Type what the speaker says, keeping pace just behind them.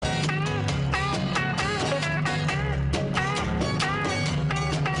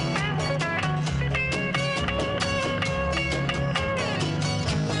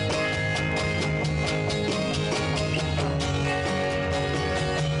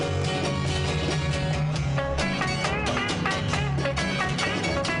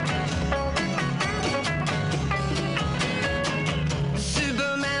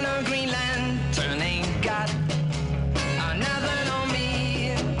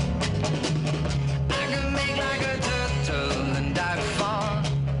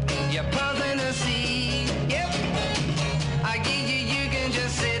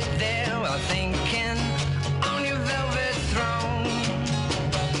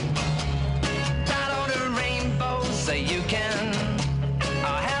can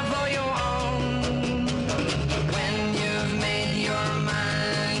have for your own. When you've made your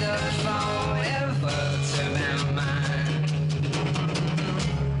mind up forever to be mine,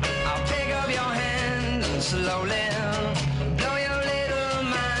 I'll pick up your hand and slowly blow your little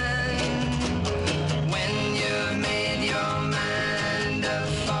mind. When you've made your mind up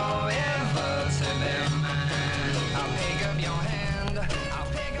forever to be mine, I'll pick up your hand,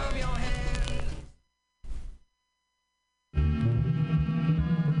 I'll pick up your hand.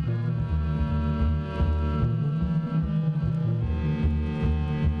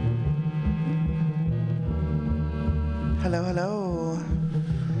 Hello, hello.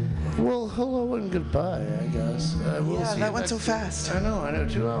 Well, hello and goodbye, I guess. We'll Yeah, see that you went so next fast. week. I know.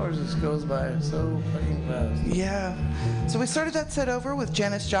 2 hours just goes by so fucking fast. Yeah. So we started that set over with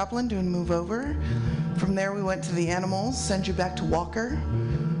Janis Joplin doing Move Over. From there we went to The Animals, Send You Back to Walker.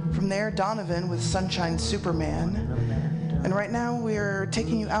 From there, Donovan with Sunshine Superman. And right now we're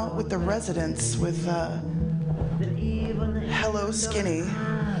taking you out with The Residents with Hello Skinny.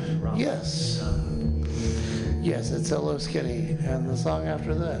 Yes. Yes, it's Hello Skinny, and the song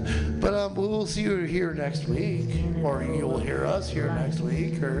after that. But we'll see you here next week, or you'll hear us here next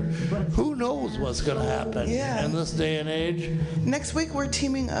week, or who knows what's going to happen in this day and age. Next week we're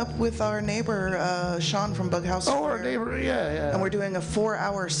teaming up with our neighbor Sean from Bughouse. Oh, our neighbor, yeah. And we're doing a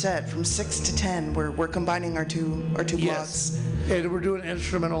 4-hour set from 6 to 10. We're combining our two blocks. And we're doing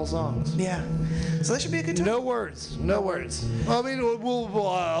instrumental songs. Yeah. So that should be a good time. No words. I mean,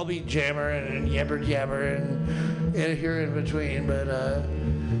 I'll be jammering and yammer and here in between, but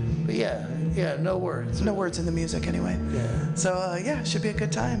yeah, no words. No words in the music anyway. Yeah. So it should be a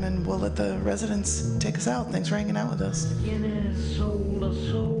good time, and we'll let the residents take us out. Thanks for hanging out with us. Skinny soul, a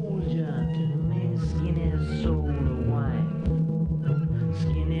soldier to me. Skinny soul, a wife.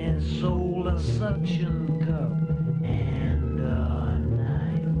 Skinny soul, a suction cup and a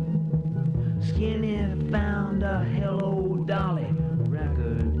knife. Skinny found a Hello Dolly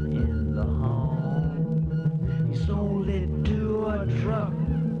record in the hall. He sold it to a truck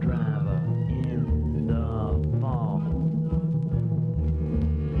driver in the fall.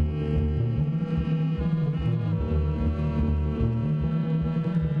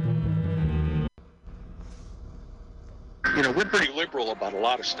 You know, we're pretty liberal about a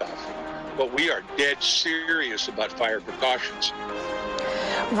lot of stuff, but we are dead serious about fire precautions.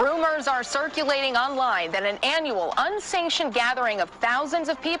 Rumors are circulating online that an annual unsanctioned gathering of thousands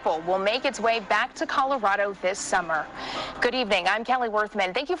of people will make its way back to Colorado this summer. Good evening, I'm Kelly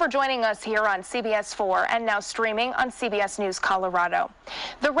Worthman. Thank you for joining us here on CBS 4 and now streaming on CBS News Colorado.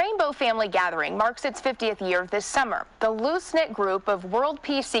 The Rainbow Family Gathering marks its 50th year this summer. The loose-knit group of world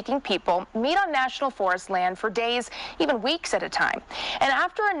peace-seeking people meet on national forest land for days, even weeks at a time. And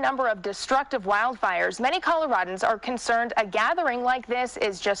after a number of destructive wildfires, many Coloradans are concerned a gathering like this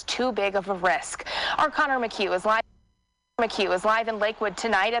is just too big of a risk. Our Connor McHugh is live in Lakewood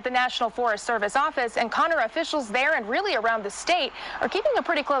tonight at the National Forest Service office, and Connor, officials there and really around the state are keeping a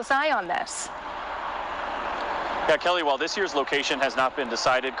pretty close eye on this. Yeah, Kelly, while this year's location has not been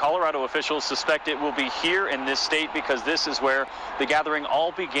decided, Colorado officials suspect it will be here in this state because this is where the gathering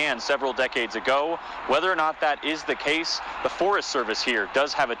all began several decades ago. Whether or not that is the case, the Forest Service here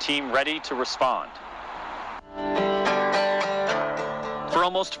does have a team ready to respond. For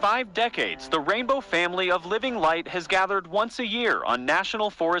almost 5 decades, the Rainbow Family of Living Light has gathered once a year on national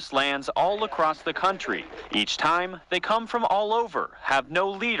forest lands all across the country. Each time, they come from all over, have no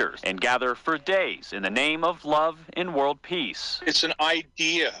leaders, and gather for days in the name of love and world peace. It's an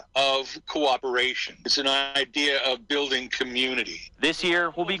idea of cooperation. It's an idea of building community. This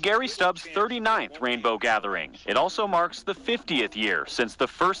year will be Gary Stubbs' 39th Rainbow Gathering. It also marks the 50th year since the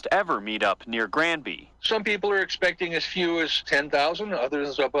first ever meetup near Granby. Some people are expecting as few as 10,000.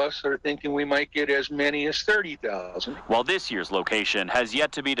 Others of us are thinking we might get as many as 30,000. While this year's location has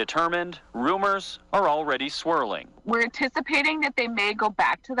yet to be determined, rumors are already swirling. We're anticipating that they may go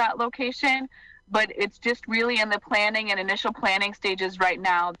back to that location, but it's just really in the planning and initial planning stages right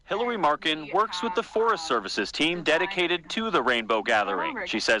now. Hillary Markin works with the Forest Services team dedicated to the Rainbow Gathering.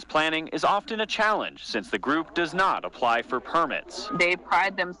 She says planning is often a challenge since the group does not apply for permits. They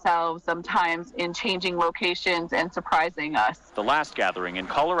pride themselves sometimes in changing locations and surprising us. The last gathering in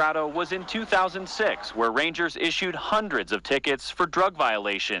Colorado was in 2006, where rangers issued hundreds of tickets for drug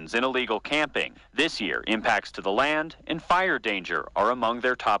violations and illegal camping. This year, impacts to the land and fire danger are among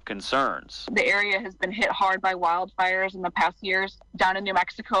their top concerns. The area area has been hit hard by wildfires in the past years. Down in New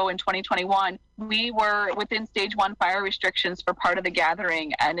Mexico in 2021, we were within stage 1 fire restrictions for part of the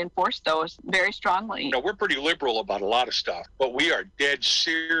gathering and enforced those very strongly. You know, we're pretty liberal about a lot of stuff, but we are dead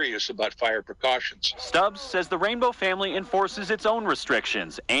serious about fire precautions. Stubbs says the Rainbow family enforces its own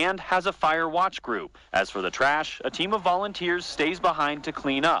restrictions and has a fire watch group. As for the trash, a team of volunteers stays behind to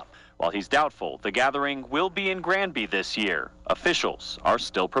clean up. While he's doubtful the gathering will be in Granby this year, officials are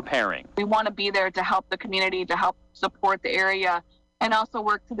still preparing. We want to be there to help the community, to help support the area, and also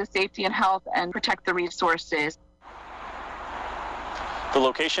work to the safety and health and protect the resources. The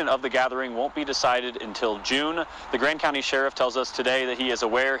location of the gathering won't be decided until June. The Grand County Sheriff tells us today that he is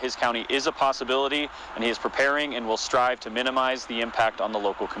aware his county is a possibility, and he is preparing and will strive to minimize the impact on the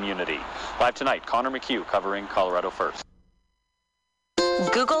local community. Live tonight, Connor McHugh covering Colorado First.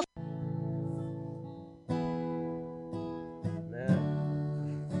 Google.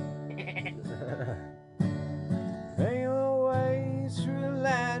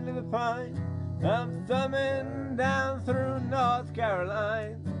 I'm thumbing down through North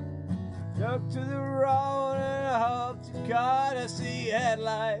Carolina. Took to the road and I hope to God I see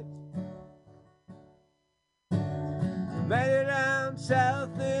headlights. Made it down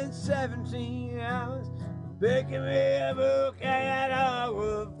south in 17 hours. Picking me a bouquet of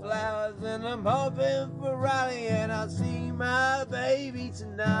dogwood flowers. And I'm hoping for Raleigh and I'll see my baby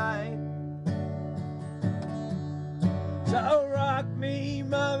tonight. So rock me,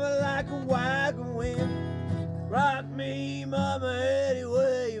 mama, like a wagon wheel. Rock me, mama, any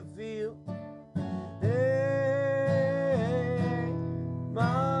way you feel. Hey,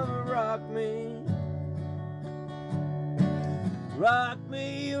 mama, rock me. Rock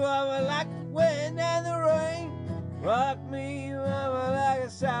me, mama, like the wind and the rain. Rock me, mama, like a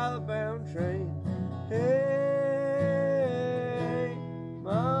southbound train. Hey,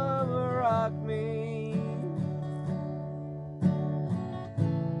 mama, rock me.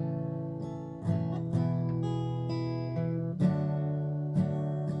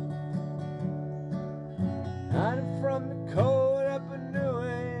 I'm from the cold up in New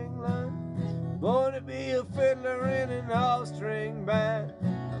England, born to be a fiddler in an all-string band.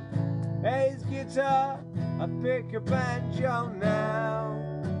 Bass guitar, I pick a banjo now.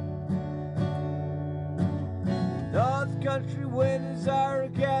 North country winters are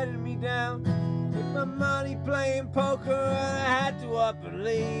getting me down. With my money playing poker and I had to up and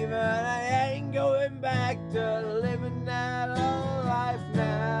leave. And I ain't going back to living that old life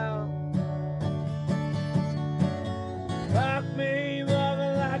now. Rock me,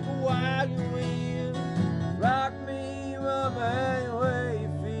 mama, like a wagon wheel. Rock me, mama, any way you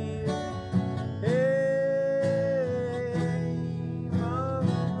feel. Hey,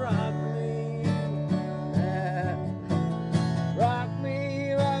 mama, rock me. Yeah. Rock me,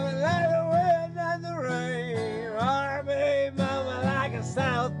 mama, like the wind and the rain. Rock me, mama, like a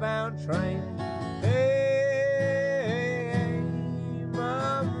southbound train. Hey,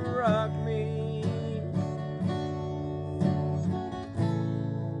 mama, rock me.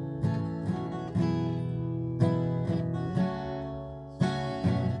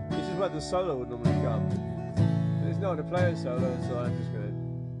 Where the solo would normally come. But it's not a player solo, so I'm just going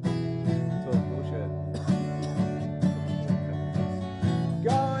to talk bullshit.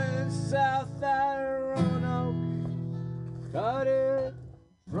 Going south out of Roanoke, got it,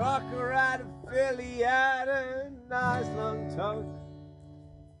 rocker out of Philly, had a nice long talk.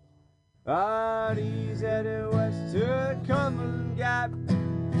 But he's headed west to Cumberland Gap,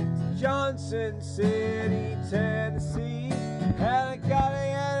 to Johnson City, Tennessee. And I gotta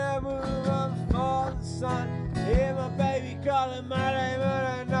move on for the sun. Hear my baby calling my name, but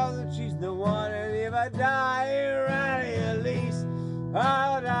I know that she's the one. And if I die here, Raleigh, at least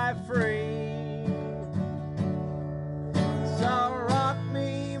I'll die free. So rock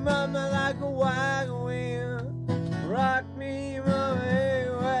me, mama, like a wagon wheel. Rock me, mama, any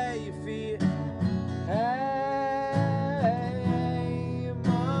way you feel. Hey,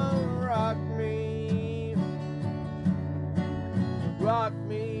 mama, rock me. Rock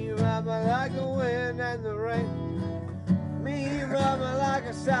me, mama, like the wind and the rain. Me, mama, like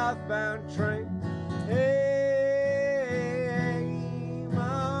a southbound train. Hey,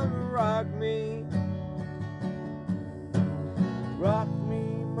 mama, rock me. Rock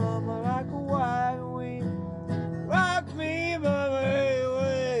me, mama, like a wagon wheel. Rock me, mama, any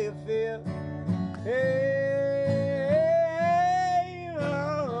way you feel. Hey,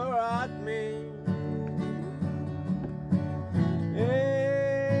 mama, rock me.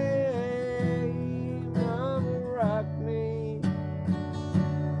 Hey, mama, rock me.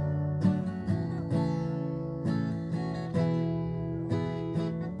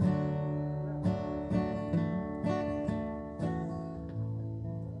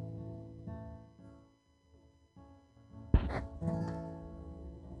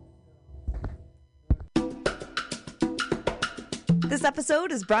 This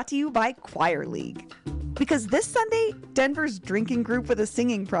episode is brought to you by Choir League. Because this Sunday, Denver's drinking group with a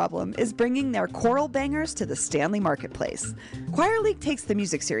singing problem is bringing their choral bangers to the Stanley Marketplace. Choir League takes the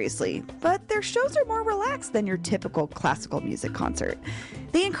music seriously, but their shows are more relaxed than your typical classical music concert.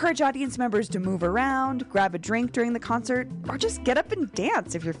 They encourage audience members to move around, grab a drink during the concert, or just get up and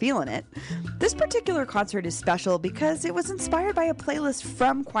dance if you're feeling it. This particular concert is special because it was inspired by a playlist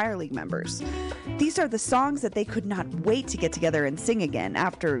from Choir League members. These are the songs that they could not wait to get together and sing again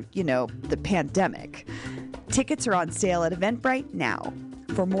after, the pandemic. Tickets are on sale at Eventbrite now.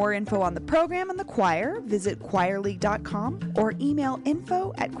 For more info on the program and the choir, visit choirleague.com or email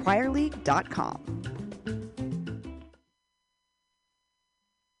info@choirleague.com.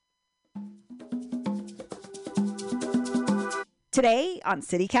 Today on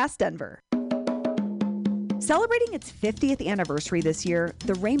CityCast Denver. Celebrating its 50th anniversary this year,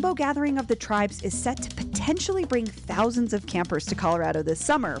 the Rainbow Gathering of the Tribes is set to potentially bring thousands of campers to Colorado this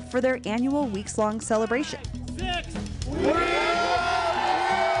summer for their annual weeks-long celebration.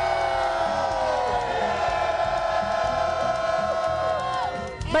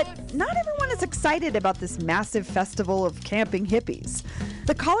 But not everyone is excited about this massive festival of camping hippies.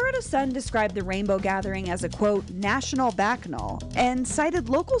 The Colorado Sun described the Rainbow Gathering as a, quote, national bacchanal, and cited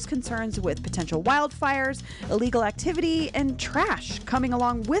locals' concerns with potential wildfires, illegal activity, and trash coming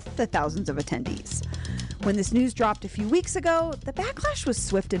along with the thousands of attendees. When this news dropped a few weeks ago, the backlash was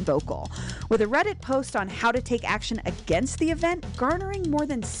swift and vocal, with a Reddit post on how to take action against the event garnering more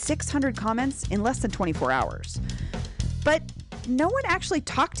than 600 comments in less than 24 hours. But no one actually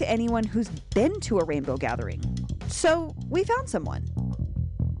talked to anyone who's been to a Rainbow Gathering. So we found someone.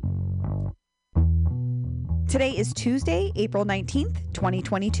 Today is Tuesday, April 19th,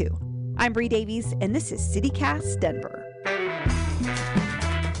 2022. I'm Bree Davies, and this is CityCast Denver.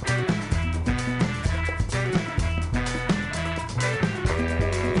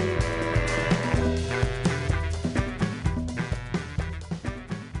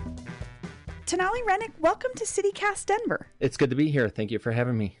 Tenali Rennick, welcome to CityCast Denver. It's good to be here. Thank you for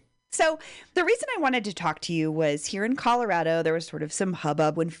having me. So the reason I wanted to talk to you was here in Colorado, there was sort of some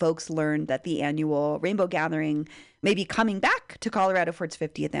hubbub when folks learned that the annual Rainbow Gathering may be coming back to Colorado for its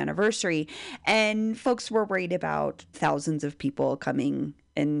 50th anniversary. And folks were worried about thousands of people coming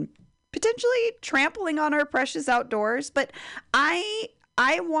and potentially trampling on our precious outdoors. But I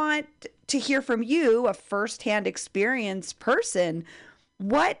want to hear from you, a firsthand experience person.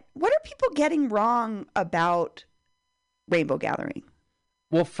 What are people getting wrong about Rainbow Gathering?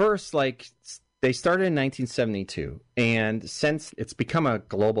 Well, first, they started in 1972, and since it's become a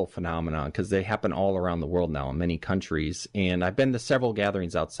global phenomenon because they happen all around the world now in many countries, and I've been to several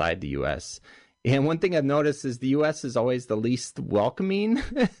gatherings outside the U.S., and one thing I've noticed is the U.S. is always the least welcoming.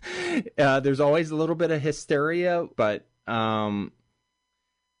 There's always a little bit of hysteria, but for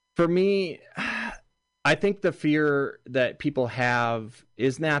me, I think the fear that people have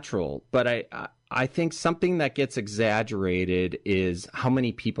is natural, but I think something that gets exaggerated is how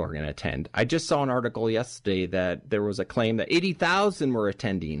many people are going to attend. I just saw an article yesterday that there was a claim that 80,000 were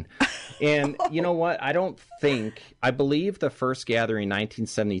attending. And you know what? I believe the first gathering in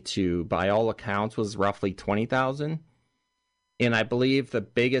 1972, by all accounts, was roughly 20,000. And I believe the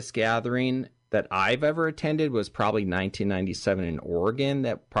biggest gathering that I've ever attended was probably 1997 in Oregon.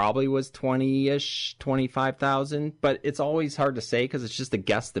 That probably was 20-ish, 25,000. But it's always hard to say because it's just a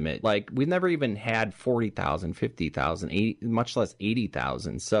guesstimate. Like, we've never even had 40,000, 50,000, much less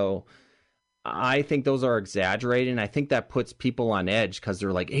 80,000. So I think those are exaggerated. And I think that puts people on edge because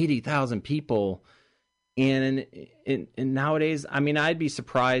they're like 80,000 people. And nowadays, I mean, I'd be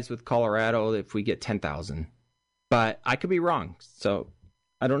surprised with Colorado if we get 10,000. But I could be wrong. So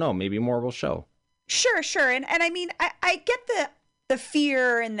I don't know. Maybe more will show. Sure. And I mean, I get the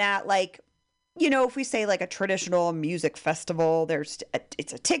fear in that, if we say like a traditional music festival,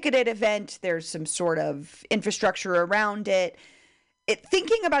 it's a ticketed event. There's some sort of infrastructure around it.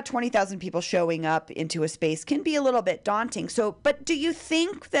 Thinking about 20,000 people showing up into a space can be a little bit daunting. So, but do you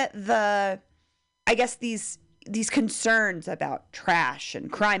think that these concerns about trash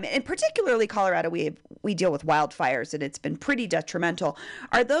and crime, and particularly Colorado, we deal with wildfires and it's been pretty detrimental.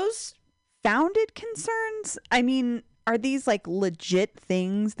 Are those founded concerns? I mean, are these like legit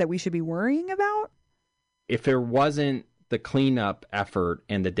things that we should be worrying about? If there wasn't the cleanup effort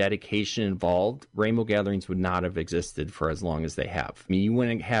and the dedication involved, Rainbow Gatherings would not have existed for as long as they have. I mean, you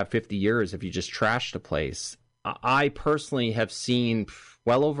wouldn't have 50 years if you just trashed a place. I personally have seen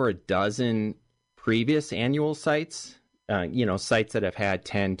well over a dozen previous annual sites, sites that have had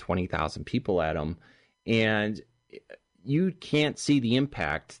 10, 20,000 people at them. And you can't see the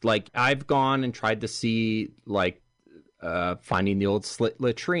impact. Like, I've gone and tried to see finding the old slit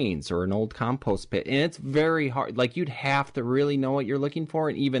latrines or an old compost pit. And it's very hard. Like, you'd have to really know what you're looking for.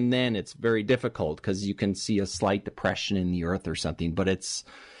 And even then, it's very difficult because you can see a slight depression in the earth or something. But it's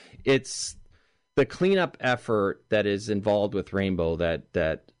the cleanup effort that is involved with Rainbow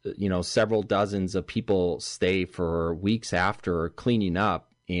that several dozens of people stay for weeks after cleaning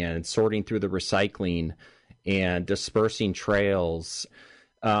up and sorting through the recycling and dispersing trails.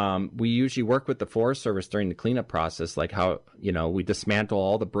 We usually work with the Forest Service during the cleanup process, like how, we dismantle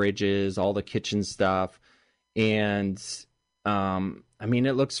all the bridges, all the kitchen stuff. And,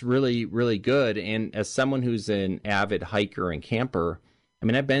 it looks really, really good. And as someone who's an avid hiker and camper,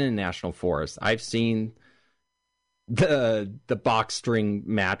 I've been in national forests. I've seen the box string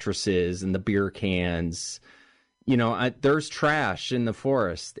mattresses and the beer cans. There's trash in the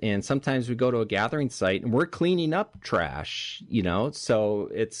forest, and sometimes we go to a gathering site and we're cleaning up trash. So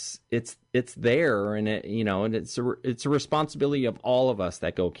it's there, and and it's a responsibility of all of us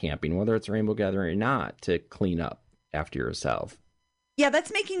that go camping, whether it's a rainbow gathering or not, to clean up after yourself. Yeah,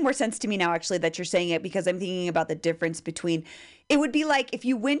 that's making more sense to me now, actually, that you're saying it, because I'm thinking about the difference between, it would be like if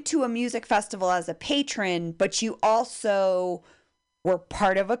you went to a music festival as a patron, but you also were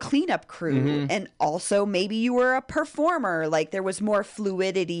part of a cleanup crew, and also maybe you were a performer. Like, there was more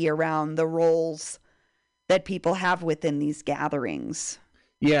fluidity around the roles that people have within these gatherings.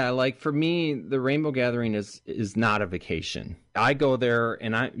 Yeah, like for me, the Rainbow Gathering is not a vacation. I go there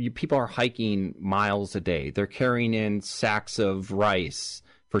and people are hiking miles a day. They're carrying in sacks of rice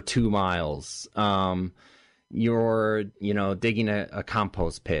for 2 miles. You're, digging a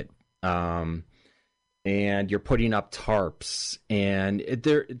compost pit. And you're putting up tarps, and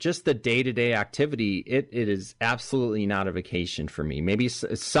they're just the day-to-day activity. It is absolutely not a vacation for me. Maybe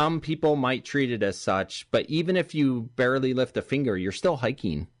some people might treat it as such, but even if you barely lift a finger, you're still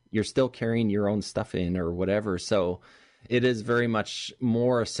hiking. You're still carrying your own stuff in or whatever. So it is very much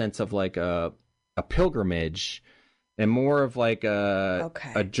more a sense of like a pilgrimage, and more of like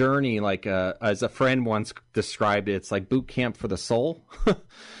a journey, like as a friend once described it, it's like boot camp for the soul.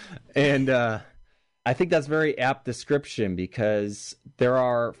 And I think that's a very apt description, because there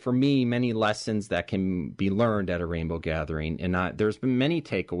are, for me, many lessons that can be learned at a rainbow gathering. And there's been many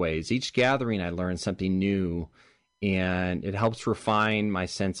takeaways. Each gathering, I learned something new, and it helps refine my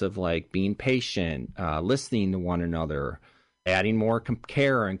sense of like being patient, listening to one another, adding more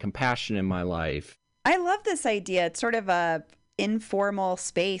care and compassion in my life. I love this idea. It's sort of a informal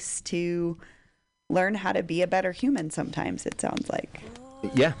space to learn how to be a better human sometimes, it sounds like.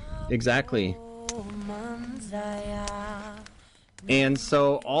 Yeah, exactly. And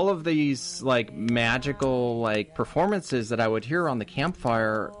so all of these like magical like performances that I would hear on the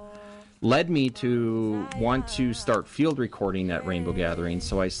campfire led me to want to start field recording at Rainbow Gathering.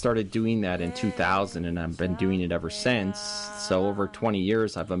 So I started doing that in 2000, and I've been doing it ever since. So over 20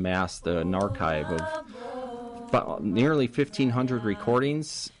 years, I've amassed an archive of nearly 1,500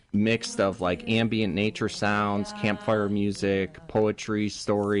 recordings, mixed of like ambient nature sounds, campfire music, poetry,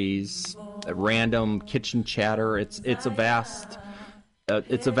 stories, random kitchen chatter. It's a vast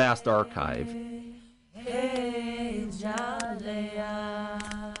archive.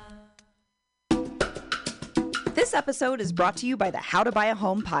 This episode is brought to you by the How to Buy a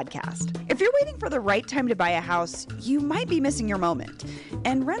Home podcast. If you're waiting for the right time to buy a house, you might be missing your moment.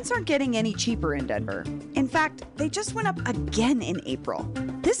 And rents aren't getting any cheaper in Denver. In fact, they just went up again in April.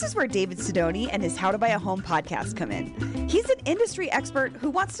 This is where David Sidoni and his How to Buy a Home podcast come in. He's an industry expert who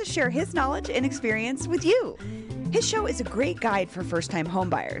wants to share his knowledge and experience with you. His show is a great guide for first-time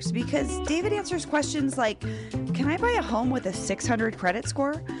homebuyers because David answers questions like, can I buy a home with a 600 credit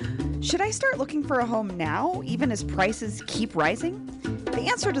score? Should I start looking for a home now, even as prices keep rising? The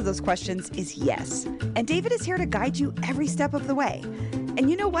answer to those questions is yes. And David is here to guide you every step of the way. And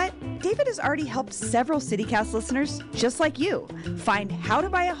you know what? David has already helped several CityCast listeners just like you find How to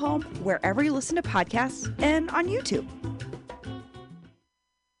Buy a Home wherever you listen to podcasts and on YouTube.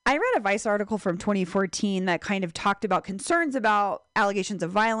 I read a Vice article from 2014 that kind of talked about concerns about allegations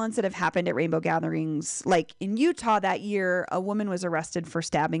of violence that have happened at rainbow gatherings. Like in Utah that year, a woman was arrested for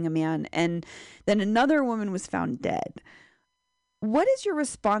stabbing a man, and then another woman was found dead. What is your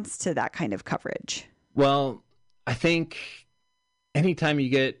response to that kind of coverage? Well, I think anytime you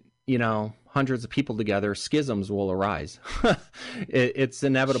get, hundreds of people together, schisms will arise. It's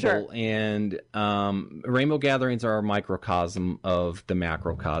inevitable. Sure. And rainbow gatherings are a microcosm of the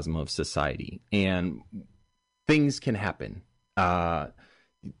macrocosm of society. And things can happen. And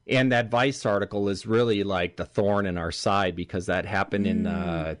that Vice article is really like the thorn in our side because that happened in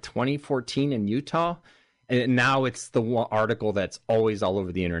 2014 in Utah. And now it's the one article that's always all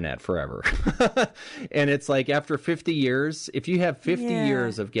over the internet forever. And it's like after 50 years, if you have 50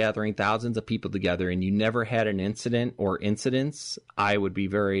 years of gathering thousands of people together and you never had an incident or incidents, I would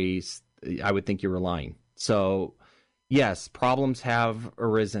think you were lying. So yes, problems have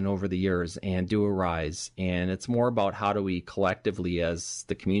arisen over the years and do arise. And it's more about how do we collectively as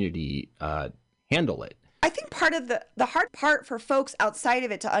the community handle it. I think part of the hard part for folks outside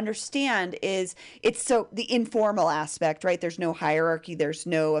of it to understand is it's the informal aspect, right? There's no hierarchy. There's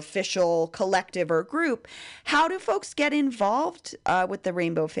no official collective or group. How do folks get involved with the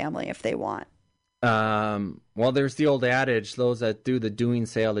Rainbow family if they want? Well, there's the old adage, those that do the doing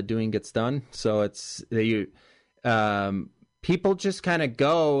say all the doing gets done. So it's people just kind of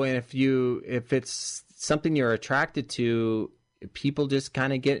go. And if it's something you're attracted to, people just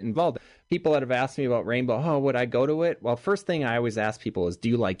kind of get involved. People that have asked me about Rainbow, would I go to it? Well, first thing I always ask people is, do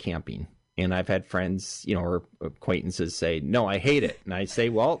you like camping? And I've had friends, or acquaintances say, no, I hate it. And I say,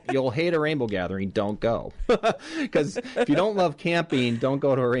 well, you'll hate a rainbow gathering. Don't go. Because if you don't love camping, don't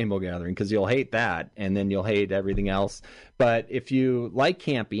go to a rainbow gathering because you'll hate that. And then you'll hate everything else. But if you like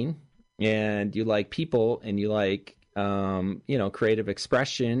camping and you like people and you like, creative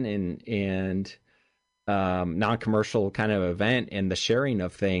expression and non-commercial kind of event and the sharing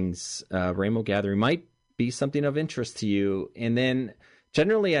of things, rainbow gathering might be something of interest to you. And then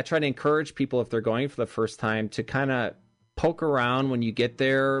generally I try to encourage people if they're going for the first time to kind of poke around when you get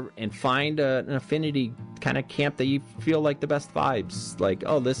there and find an affinity kind of camp that you feel like the best vibes. Like,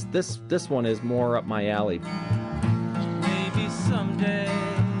 oh, this one is more up my alley. Maybe someday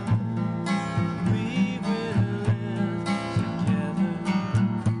we will live together.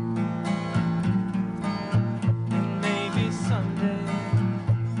 And maybe someday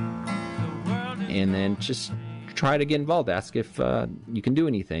the world is and then just try to get involved. Ask if you can do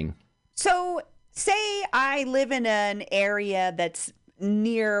anything. So say I live in an area that's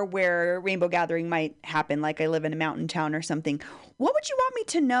near where Rainbow Gathering might happen, like I live in a mountain town or something. What would you want me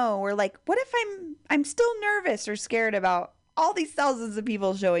to know? Or like, what if I'm still nervous or scared about all these thousands of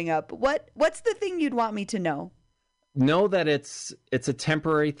people showing up? What's the thing you'd want me to know? Know that it's a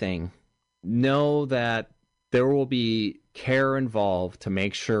temporary thing. Know that there will be care involved to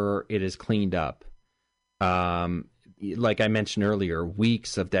make sure it is cleaned up. Like I mentioned earlier,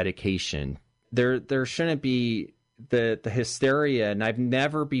 weeks of dedication. There shouldn't be the hysteria, and I've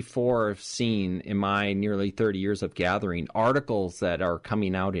never before seen in my nearly 30 years of gathering articles that are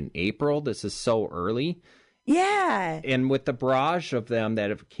coming out in April. This is so early. Yeah. And with the barrage of them that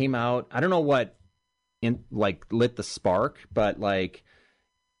have came out, I don't know what lit the spark, but what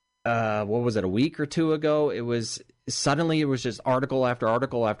was it, a week or two ago? It was just article after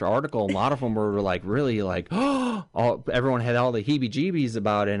article after article. A lot of them were really everyone had all the heebie-jeebies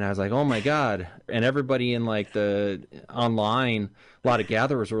about it. And I was like, oh my God. And everybody in the online, a lot of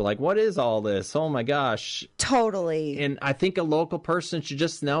gatherers were like, what is all this? Oh my gosh. Totally. And I think a local person should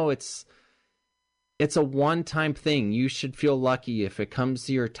just know it's a one-time thing. You should feel lucky if it comes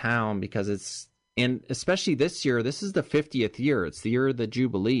to your town because and especially this year, this is the 50th year. It's the year of the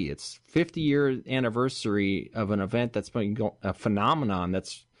Jubilee. It's 50-year anniversary of an event that's been a phenomenon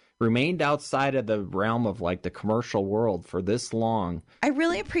that's remained outside of the realm of the commercial world for this long. I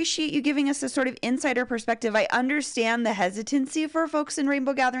really appreciate you giving us a sort of insider perspective. I understand the hesitancy for folks in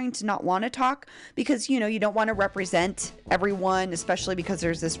Rainbow Gathering to not want to talk because, you don't want to represent everyone, especially because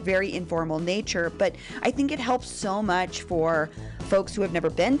there's this very informal nature. But I think it helps so much for folks who have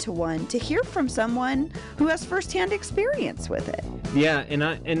never been to one to hear from someone who has firsthand experience with it. Yeah, and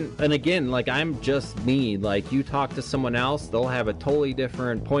again, I'm just me. You talk to someone else, they'll have a totally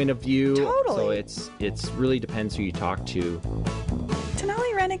different point of view. Totally. So it's really depends who you talk to.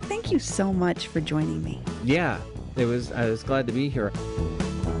 Tenali Rennick, thank you so much for joining me. Yeah, I was glad to be here.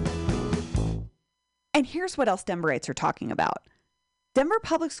 And here's what else Denverites are talking about. Denver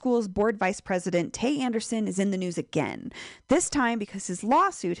Public Schools Board Vice President Tay Anderson is in the news again, this time because his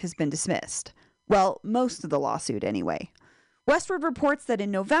lawsuit has been dismissed. Well, most of the lawsuit anyway. Westword reports that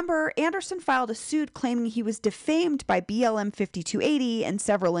in November, Anderson filed a suit claiming he was defamed by BLM 5280 and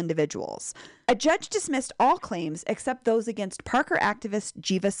several individuals. A judge dismissed all claims except those against Parker activist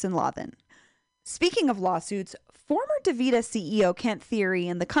Jiva Sinlathan. Speaking of lawsuits, former DaVita CEO Kent Thiry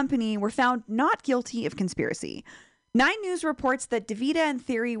and the company were found not guilty of conspiracy. 9 News reports that DaVita and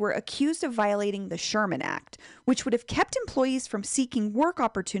Thiry were accused of violating the Sherman Act, which would have kept employees from seeking work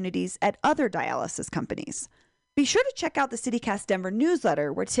opportunities at other dialysis companies. Be sure to check out the CityCast Denver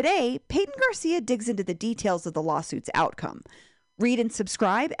newsletter, where today, Peyton Garcia digs into the details of the lawsuit's outcome. Read and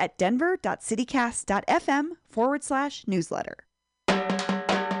subscribe at denver.citycast.fm/newsletter.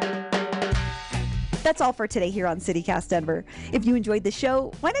 That's all for today here on CityCast Denver. If you enjoyed the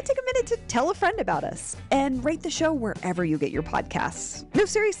show, why not take a minute to tell a friend about us and rate the show wherever you get your podcasts. No,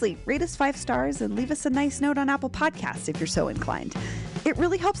 seriously, rate us 5 stars and leave us a nice note on Apple Podcasts if you're so inclined. It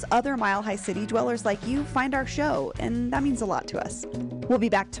really helps other Mile High City dwellers like you find our show, and that means a lot to us. We'll be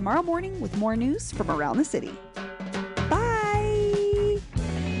back tomorrow morning with more news from around the city. Bye!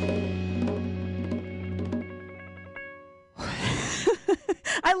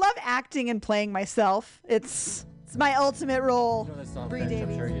 I love acting and playing myself. It's my ultimate role. You know that song, Bree French? I'm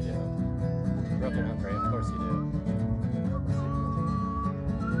Davies. sure you do. Broken Hungry, of course you do.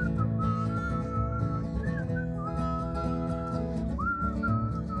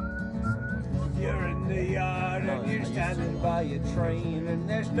 You're in the yard and you're standing by a train, and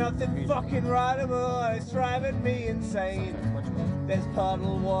there's nothing fucking right about it. It's driving me insane. There's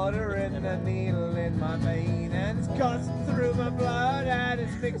puddled water in the needle in my vein, and it's coursing through my blood, and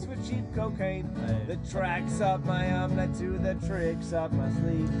it's mixed with cheap cocaine. The tracks up my omelet to the tricks up my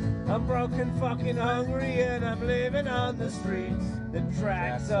sleeve. I'm broken fucking hungry and I'm living on the streets. The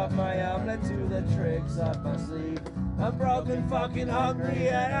tracks up my omelet to the tricks up my sleeve. I'm broken fucking hungry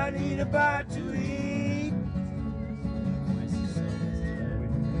and I need a bite to eat.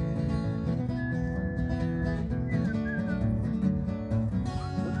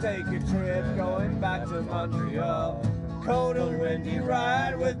 We'll take a trip going back to Montreal. Cold and windy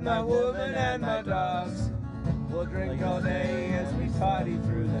ride with my woman and my dogs. We'll drink all day as we party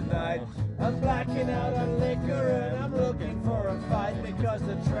through the night. I'm blacking out on liquor and I'm looking for a fight, because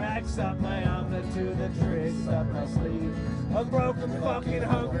the tracks up my omelet to the tricks up my sleeve. I'm broken fucking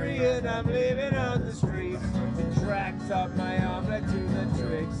hungry and I'm living on the streets. The tracks up my omelet to the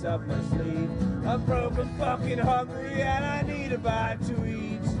tricks up my sleeve. I'm broken fucking hungry and I need a bite to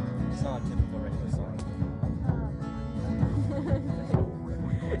eat. It's not a typical radio song.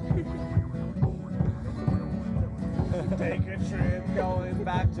 Take a trip going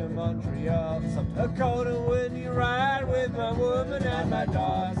back to Montreal. A cold and windy ride with my woman and my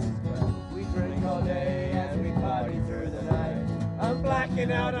dogs. We drink all day as we party through the night. I'm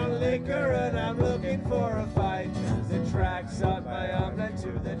blacking out on liquor and I'm looking for a fight. The tracks up my omelet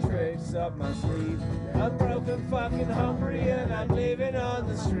to the tricks up my sleeve. I'm broken fucking hungry and I'm living on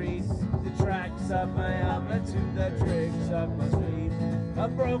the streets. The tracks up my omelet to the tricks up my sleeve.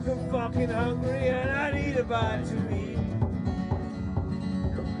 I'm broken fucking hungry and I need a bite to eat.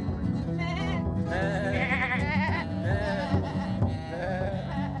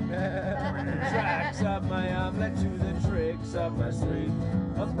 Tracks up my omelet to the tricks up my sleeve.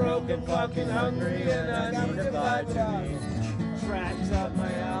 I'm broken fucking hungry and I need a bite to eat. Tracks up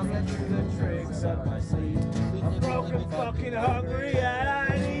my omelet to the tricks up my sleeve. I'm broken fucking hungry and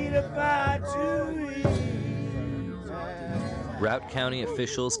I need a bite to eat. Routt County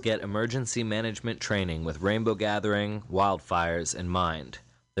officials get emergency management training with rainbow gathering, wildfires in mind.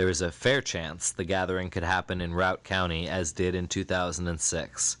 There is a fair chance the gathering could happen in Routt County as did in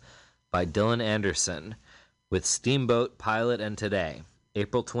 2006. By Dylan Anderson, with Steamboat, Pilot, and Today,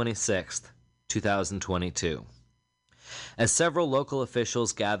 April 26th, 2022. As several local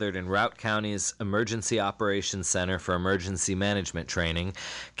officials gathered in Routt County's Emergency Operations Center for Emergency Management Training,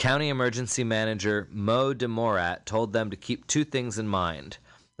 County Emergency Manager Mo DeMorat told them to keep 2 things in mind.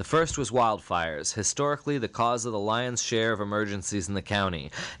 The first was wildfires, historically the cause of the lion's share of emergencies in the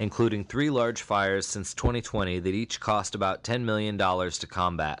county, including 3 large fires since 2020 that each cost about $10 million to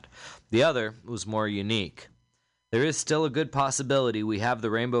combat. The other was more unique. There is still a good possibility we have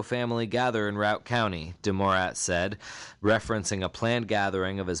the Rainbow family gather in Routt County, DeMorat said, referencing a planned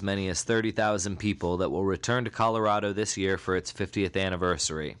gathering of as many as 30,000 people that will return to Colorado this year for its 50th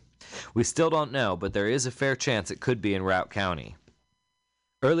anniversary. We still don't know, but there is a fair chance it could be in Routt County.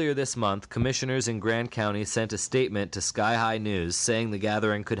 Earlier this month, commissioners in Grand County sent a statement to Sky High News saying the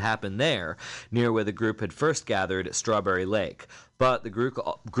gathering could happen there, near where the group had first gathered at Strawberry Lake. But the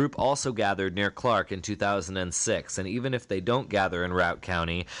group also gathered near Clark in 2006, and even if they don't gather in Routt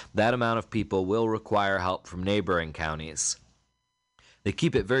County, that amount of people will require help from neighboring counties. They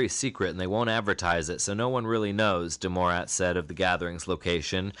keep it very secret and they won't advertise it, so no one really knows, DeMorat said of the gathering's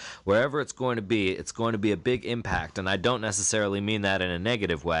location. Wherever it's going to be a big impact, and I don't necessarily mean that in a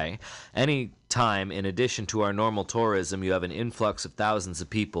negative way. Any time, in addition to our normal tourism, you have an influx of thousands of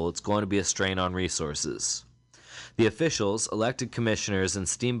people, it's going to be a strain on resources. The officials, elected commissioners, and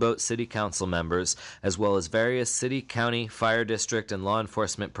Steamboat City Council members, as well as various city, county, fire district, and law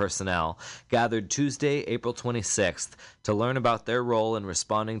enforcement personnel, gathered Tuesday, April 26th, to learn about their role in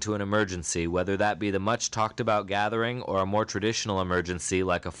responding to an emergency, whether that be the much-talked-about gathering or a more traditional emergency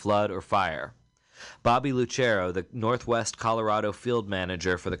like a flood or fire. Bobby Lucero, the Northwest Colorado field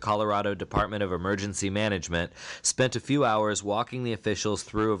manager for the Colorado Department of Emergency Management, spent a few hours walking the officials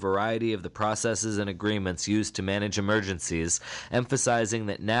through a variety of the processes and agreements used to manage emergencies, emphasizing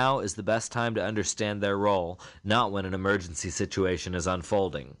that now is the best time to understand their role, not when an emergency situation is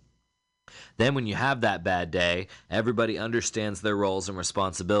unfolding. Then when you have that bad day, everybody understands their roles and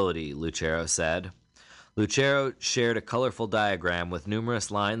responsibility, Lucero said. Lucero shared a colorful diagram with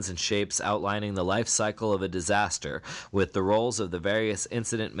numerous lines and shapes outlining the life cycle of a disaster, with the roles of the various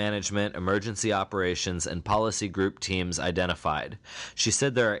incident management, emergency operations, and policy group teams identified. She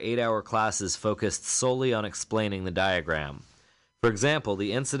said there are 8-hour classes focused solely on explaining the diagram. For example,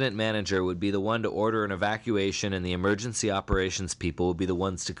 the incident manager would be the one to order an evacuation, and the emergency operations people would be the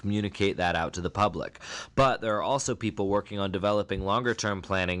ones to communicate that out to the public. But there are also people working on developing longer-term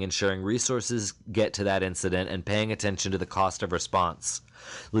planning, ensuring resources get to that incident, and paying attention to the cost of response.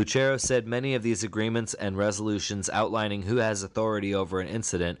 Lucero said many of these agreements and resolutions outlining who has authority over an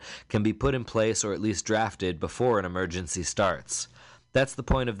incident can be put in place or at least drafted before an emergency starts. That's the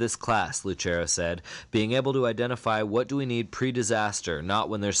point of this class, Lucero said, being able to identify what do we need pre-disaster, not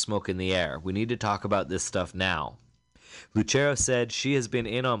when there's smoke in the air. We need to talk about this stuff now. Lucero said she has been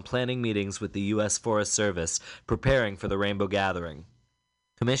in on planning meetings with the U.S. Forest Service, preparing for the Rainbow Gathering.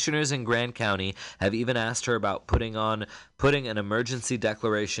 Commissioners in Grand County have even asked her about putting an emergency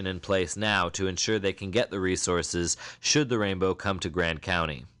declaration in place now to ensure they can get the resources should the rainbow come to Grand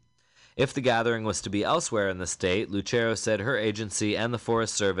County. If the gathering was to be elsewhere in the state, Lucero said her agency and the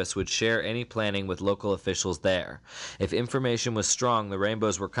Forest Service would share any planning with local officials there. If information was strong the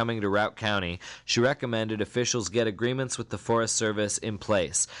rainbows were coming to Routt County, she recommended officials get agreements with the Forest Service in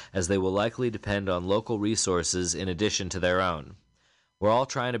place, as they will likely depend on local resources in addition to their own. We're all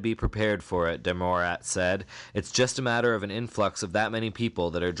trying to be prepared for it, Demorat said. It's just a matter of an influx of that many people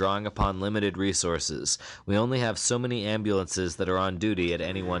that are drawing upon limited resources. We only have so many ambulances that are on duty at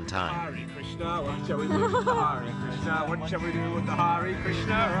any one time. Hare Krishna, what shall we do with the Hare Krishna? What shall we do with the Hare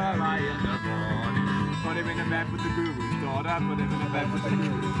Krishna? Early in the morning. Put him in a bed with the Guru's daughter. Put him in a bed with the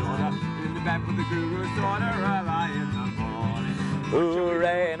Guru's daughter. Put him in the bed with the Guru's daughter. Early in the morning.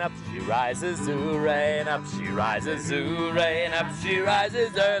 Hooray, and up she rises, hooray, and up she rises, hooray, and up she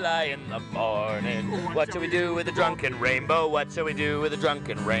rises early in the morning. What shall we do with a drunken rainbow? What shall we do with a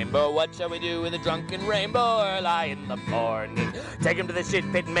drunken rainbow? What shall we do with a drunken rainbow early in the morning? Take him to the shit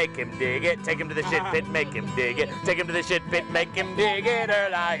pit and make him dig it. Take him to the shit pit, make him dig it. Take him to the shit pit, make him dig it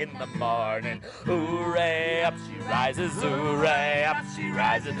early in the morning. Hooray, up she rises, hooray, up she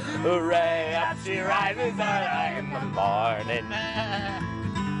rises, hooray, up she rises early in the morning.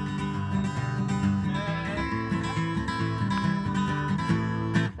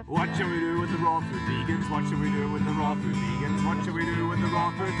 What shall we do with the raw food vegans? What shall we do with the raw food vegans? What shall we do with the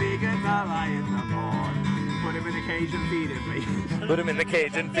raw food vegans? Early in the morning. Put him in the cage and feed him bacon. Put him in the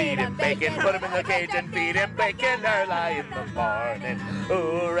cage and feed him bacon. Put him in the cage and feed him bacon early in the morning.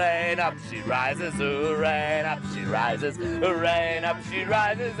 Hooray, and up she rises, hooray, and up she rises, hooray, and up she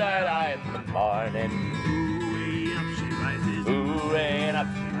rises early in the morning. Hooray, and up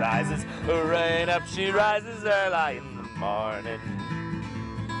she rises, hooray, and up she rises early in the morning.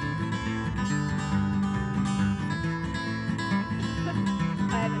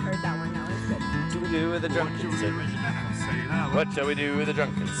 I haven't heard that one. That was good. What shall we do with a drunken sailor? What shall we do with a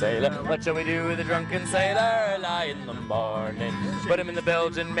drunken sailor? What shall we do with a drunken sailor early in the morning? Put him in the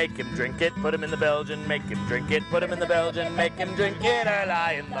Belgian, make him drink it. Put him in the Belgian, make him drink it. Put him in the Belgian, make him drink it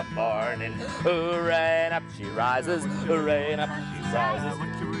early in the morning. Hooray, and up she rises. Hooray, and up she rises.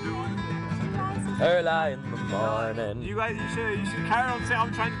 Early in the morning. You guys, you should carry on.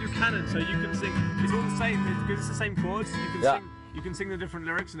 I'm trying to do canon, so you can sing. It's all the same because it's the same chords. You can sing. You can sing the different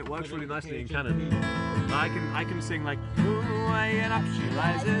lyrics, and it works really nicely in canon. I can sing like, hooray, and up she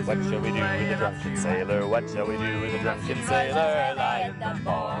rises. What shall we do with the drunken sailor? What shall we do with the drunken sailor early in the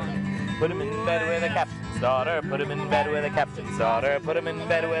morning? Put him in bed with the captain's daughter. Put him in bed with the captain's daughter. Put him in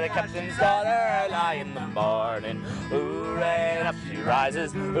bed with the captain's daughter early in the morning. Hooray, and up she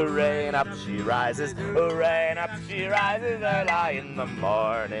rises. Hooray, and up she rises. Hooray, and up she rises early in the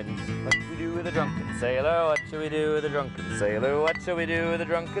morning. What shall we do with a drunken sailor? What shall we do with a drunken sailor? What shall we do with a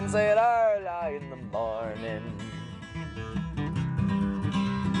drunken sailor early in the morning?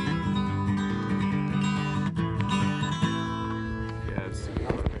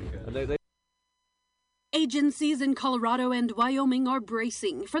 Agencies in Colorado and Wyoming are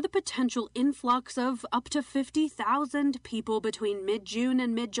bracing for the potential influx of up to 50,000 people between mid-June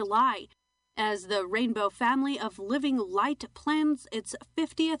and mid-July, as the Rainbow Family of Living Light plans its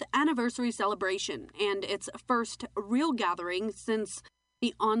 50th anniversary celebration and its first real gathering since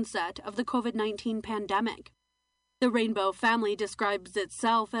the onset of the COVID-19 pandemic. The Rainbow family describes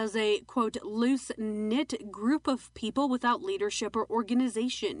itself as a, quote, loose-knit group of people without leadership or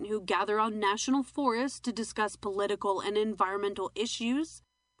organization who gather on national forests to discuss political and environmental issues,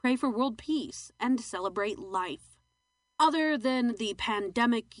 pray for world peace, and celebrate life. Other than the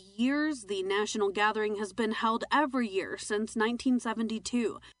pandemic years, the national gathering has been held every year since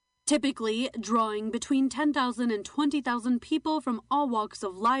 1972, typically drawing between 10,000 and 20,000 people from all walks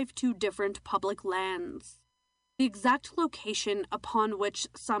of life to different public lands. The exact location upon which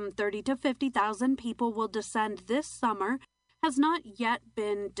some 30 to 50,000 people will descend this summer has not yet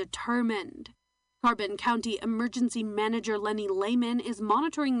been determined. Carbon County Emergency Manager Lenny Lehman is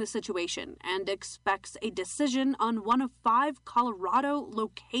monitoring the situation and expects a decision on one of 5 Colorado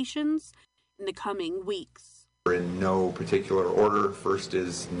locations in the coming weeks. In no particular order, first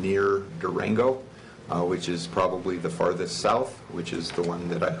is near Durango, which is probably the farthest south, which is the one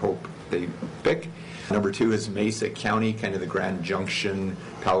that I hope they pick. Number 2 is Mesa County, kind of the Grand Junction,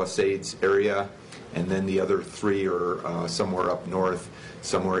 Palisades area. And then the other 3 are somewhere up north,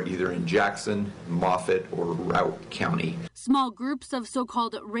 somewhere either in Jackson, Moffett, or Routt County. Small groups of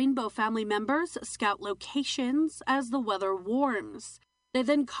so-called Rainbow family members scout locations as the weather warms. They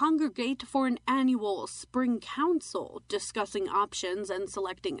then congregate for an annual spring council, discussing options and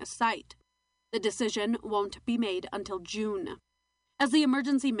selecting a site. The decision won't be made until June. As the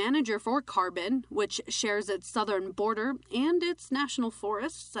emergency manager for Carbon, which shares its southern border and its national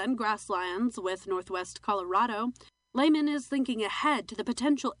forests and grasslands with northwest Colorado, Lehman is thinking ahead to the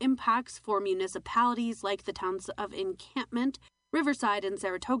potential impacts for municipalities like the towns of Encampment, Riverside, and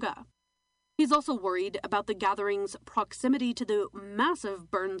Saratoga. He's also worried about the gathering's proximity to the massive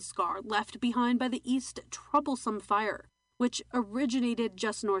burn scar left behind by the East Troublesome Fire, which originated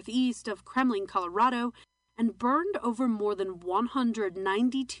just northeast of Kremling, Colorado, and burned over more than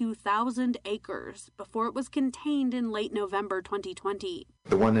 192,000 acres before it was contained in late November 2020.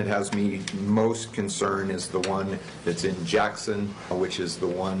 The one that has me most concerned is the one that's in Jackson, which is the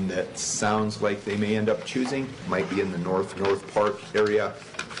one that sounds like they may end up choosing. Might be in the North Park area,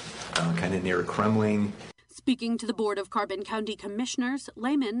 kind of near Kremling. Speaking to the Board of Carbon County Commissioners,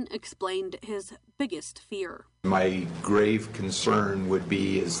 Lehman explained his biggest fear. My grave concern would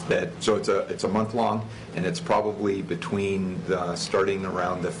be is that, so it's a month long, and it's probably between starting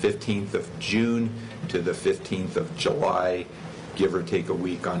around the 15th of June to the 15th of July, give or take a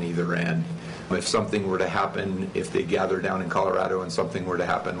week on either end. If something were to happen, if they gather down in Colorado and something were to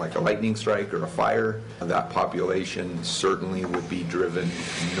happen like a lightning strike or a fire, that population certainly would be driven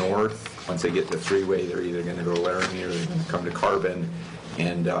north. Once they get to Three-Way, they're either going to go to Laramie or they're going to come to Carbon,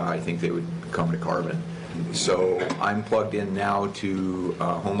 and I think they would come to Carbon. So I'm plugged in now to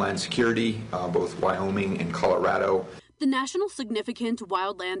Homeland Security, both Wyoming and Colorado. The National Significant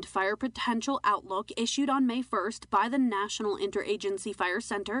Wildland Fire Potential Outlook issued on May 1st by the National Interagency Fire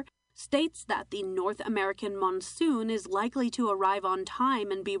Center states that the North American monsoon is likely to arrive on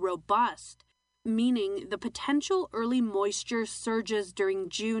time and be robust, meaning the potential early moisture surges during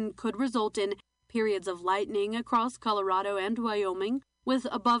June could result in periods of lightning across Colorado and Wyoming, with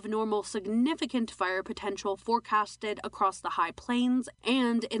above normal significant fire potential forecasted across the High Plains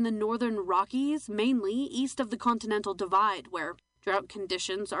and in the northern Rockies, mainly east of the Continental Divide, where drought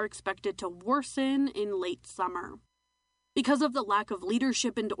conditions are expected to worsen in late summer. Because of the lack of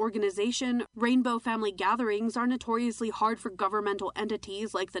leadership and organization, Rainbow family gatherings are notoriously hard for governmental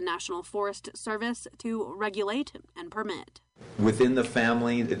entities like the National Forest Service to regulate and permit. Within the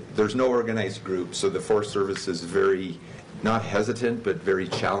family, there's no organized group, so the Forest Service is very, not hesitant, but very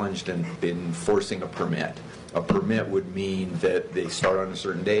challenged in enforcing a permit. A permit would mean that they start on a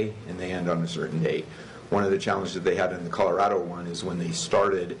certain day and they end on a certain day. One of the challenges that they had in the Colorado one is when they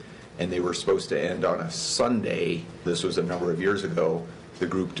started and they were supposed to end on a Sunday, this was a number of years ago, the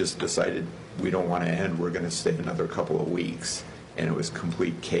group just decided, we don't want to end, we're going to stay another couple of weeks. And it was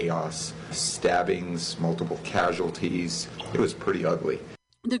complete chaos. Stabbings, multiple casualties. It was pretty ugly.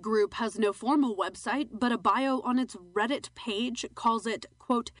 The group has no formal website, but a bio on its Reddit page calls it,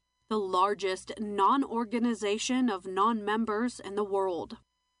 quote, the largest non-organization of non-members in the world.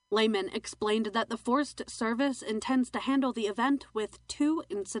 Lehman explained that the Forest Service intends to handle the event with 2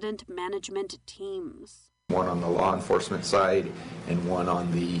 incident management teams. One on the law enforcement side and one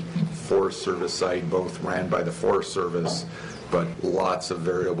on the Forest Service side, both ran by the Forest Service, but lots of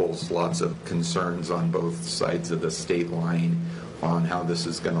variables, lots of concerns on both sides of the state line on how this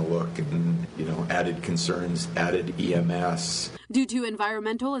is going to look, and added concerns, added EMS. Due to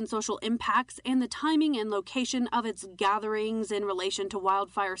environmental and social impacts and the timing and location of its gatherings in relation to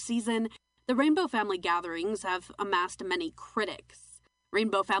wildfire season, the Rainbow family gatherings have amassed many critics.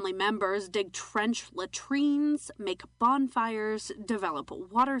 Rainbow family members dig trench latrines, make bonfires, develop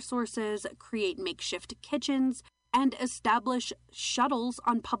water sources, create makeshift kitchens, and establish shuttles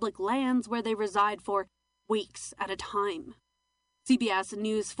on public lands where they reside for weeks at a time. CBS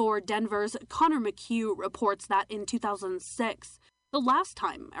News 4 Denver's Connor McHugh reports that in 2006, the last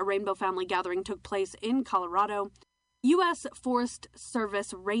time a Rainbow family gathering took place in Colorado, U.S. Forest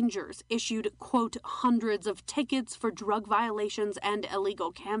Service rangers issued, quote, hundreds of tickets for drug violations and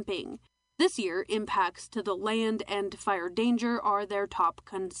illegal camping. This year, impacts to the land and fire danger are their top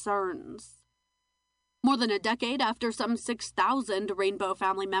concerns. More than a decade after some 6,000 Rainbow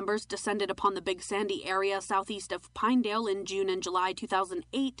family members descended upon the Big Sandy area southeast of Pinedale in June and July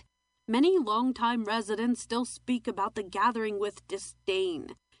 2008, many longtime residents still speak about the gathering with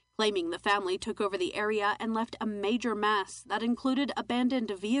disdain, claiming the family took over the area and left a major mess that included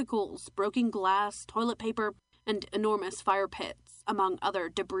abandoned vehicles, broken glass, toilet paper, and enormous fire pits, among other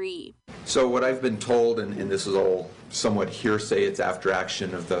debris. So what I've been told, and this is all somewhat hearsay, it's after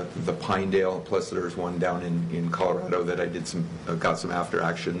action of the Pinedale, plus there's one down in Colorado that I got some after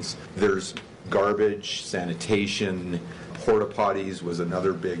actions. There's garbage, sanitation, porta potties was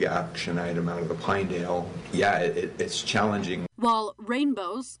another big action item out of the Pinedale. Yeah, it's challenging. While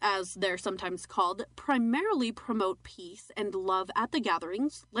rainbows, as they're sometimes called, primarily promote peace and love at the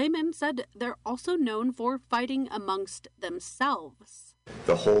gatherings, laymen said they're also known for fighting amongst themselves.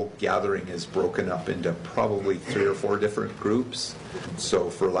 The whole gathering is broken up into probably 3 or 4 different groups. So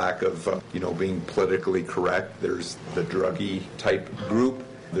for lack of, being politically correct, there's the druggy type group.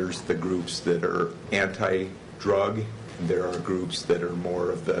 There's the groups that are anti-drug. There are groups that are more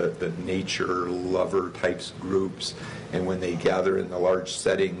of the nature lover types groups. And when they gather in the large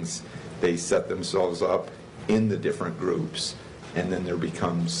settings, they set themselves up in the different groups. And then there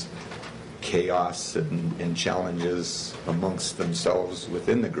becomes chaos and challenges amongst themselves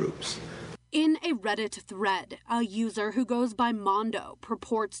within the groups. In a Reddit thread, a user who goes by Mondo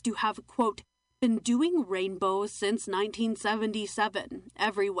purports to have, quote, been doing rainbows since 1977,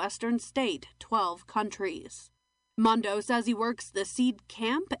 every Western state, 12 countries. Mondo says he works the Seed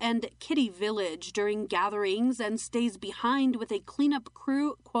Camp and Kitty Village during gatherings and stays behind with a cleanup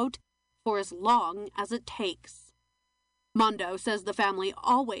crew, quote, for as long as it takes. Mondo says the family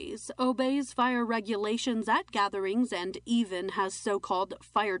always obeys fire regulations at gatherings and even has so-called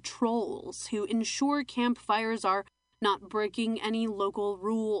fire trolls who ensure campfires are not breaking any local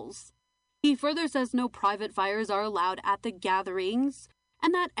rules. He further says no private fires are allowed at the gatherings,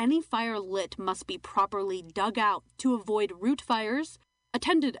 and that any fire lit must be properly dug out to avoid root fires,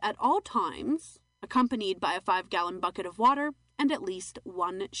 attended at all times, accompanied by a 5-gallon bucket of water and at least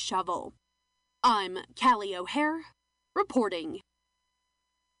 1 shovel. I'm Callie O'Hare, reporting.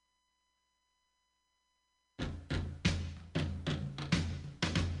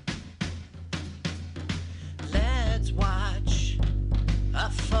 Let's watch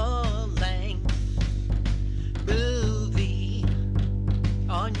a full-length movie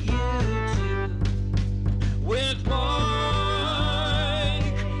on YouTube with Mike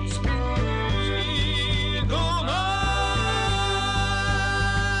Spiegelman.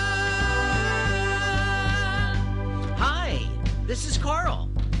 Hi, this is Carl.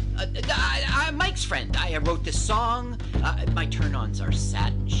 I'm Mike's friend. I wrote this song. My turn-ons are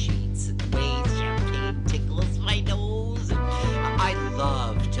satin sheets and the way champagne tickles my nose. I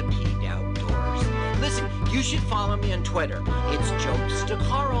love to peek outdoors. Listen, you should follow me on Twitter. It's Jokes to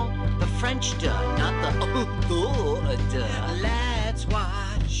Carl, the French duh, not the duh. Let's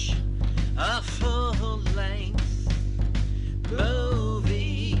watch a full-length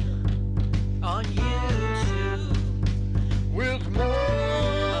movie on YouTube with Mike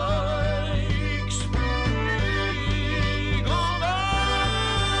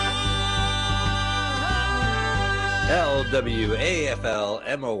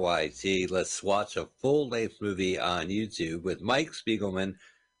LWAFLMOYT. Let's watch a full-length movie on YouTube with Mike Spiegelman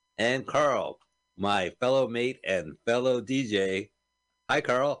and Carl, my fellow mate and fellow DJ. Hi,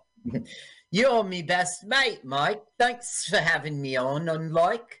 Carl. You're me best mate, Mike. Thanks for having me on,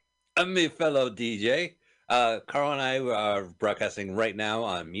 unlike. I'm my fellow DJ. Carl and I are broadcasting right now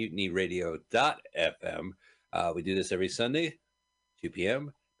on MutinyRadio.fm. We do this every Sunday, 2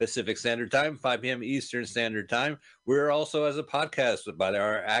 p.m. Pacific Standard Time, 5 p.m. Eastern Standard Time. We're also as a podcast by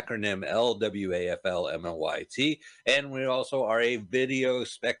our acronym LWAFLMOYT, and we also are a video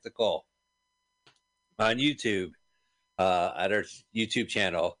spectacle on YouTube at our YouTube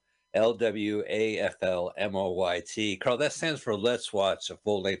channel, LWAFLMOYT. Carl, that stands for Let's Watch a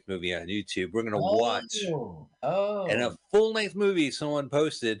Full-Length Movie on YouTube. We're going to watch and a full-length movie someone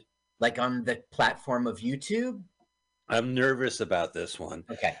posted. Like on the platform of YouTube? I'm nervous about this one.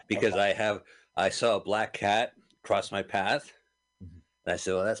 Okay. Because I saw a black cat cross my path, and I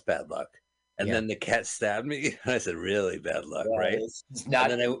said, "Well, that's bad luck." And then the cat stabbed me, and I said, "Really bad luck, right?" It's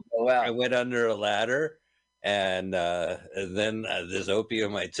not. And then I went under a ladder, and then this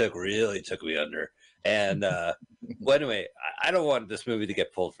opium I took really took me under. And well, anyway, I don't want this movie to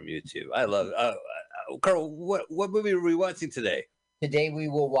get pulled from YouTube. I love it. Carl, what movie are we watching today? Today we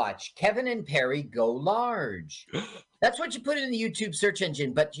will watch Kevin and Perry Go Large. That's what you put in the YouTube search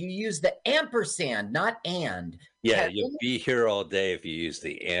engine, but you use the ampersand, not and. Yeah, Kevin? you'll be here all day if you use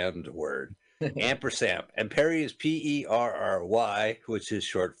the "and" word. Ampersand. And Perry is Perry, which is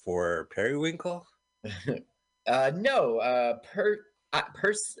short for periwinkle? No, I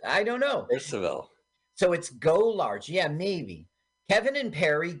don't know. Percival. So it's Go Large. Yeah, maybe. Kevin and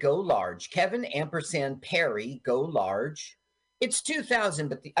Perry Go Large. Kevin ampersand Perry Go Large. It's 2000,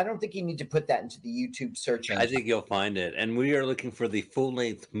 but I don't think you need to put that into the YouTube search engine. I think you'll find it. And we are looking for the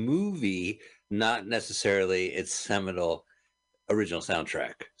full-length movie, not necessarily its seminal original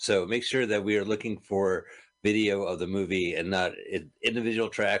soundtrack. So make sure that we are looking for video of the movie and not individual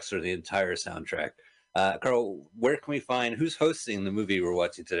tracks or the entire soundtrack. Carl, where can we find, who's hosting the movie we're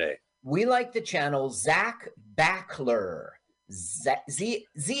watching today? We like the channel Zach Backler. Z-A-K,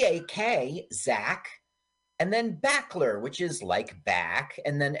 Zach. And then Backler, which is like back,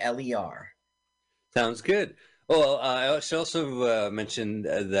 and then L-E-R. Sounds good. Well, I should also mention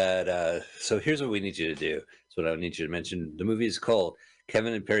that, so here's what we need you to do. That's what I need you to mention. The movie is called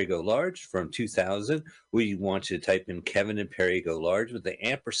Kevin and Perry Go Large from 2000. We want you to type in Kevin and Perry Go Large with the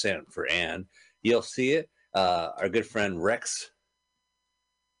ampersand for "and." You'll see it. Our good friend Rex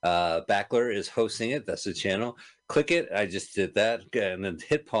Backler is hosting it. That's the channel. Click it. I just did that. And then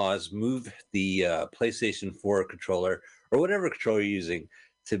hit pause. Move the PlayStation 4 controller or whatever controller you're using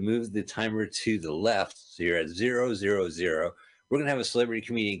to move the timer to the left. So you're at 000. We're going to have a celebrity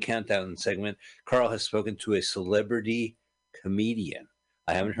comedian countdown segment. Carl has spoken to a celebrity comedian.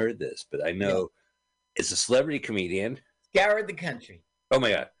 I haven't heard this, but I know it's a celebrity comedian. Scoured the country. Oh,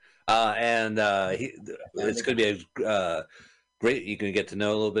 my God. It's going to be a great. You can get to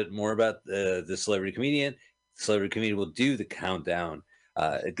know a little bit more about the celebrity comedian. The celebrity comedian will do the countdown.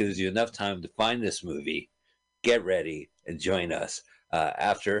 It gives you enough time to find this movie, get ready, and join us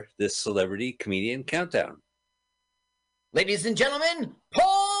after this celebrity comedian countdown. Ladies and gentlemen,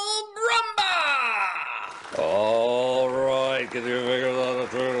 Paul Brumbaugh! All right. Can you figure out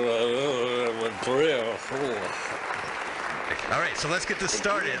 3 or 4? All right, so let's get this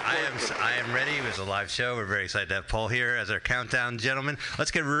started. I am ready. It was a live show. We're very excited to have Paul here as our countdown gentleman.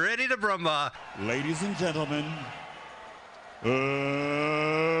 Let's get ready to Brumbaugh. Ladies and gentlemen,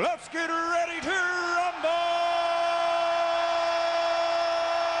 let's get ready to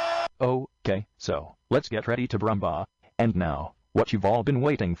rumble! Okay, so let's get ready to Brumbaugh. And now, what you've all been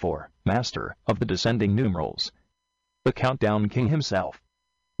waiting for, master of the descending numerals, the countdown king himself.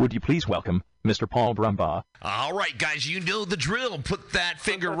 Would you please welcome Mr. Paul Brumbaugh? All right, guys, you know the drill. Put that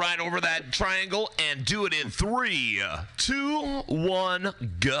finger right over that triangle and do it in 3, 2, 1,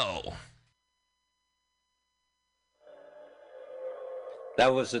 go.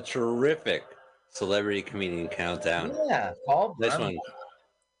 That was a terrific celebrity comedian countdown. Yeah, Paul Brumbaugh. This one.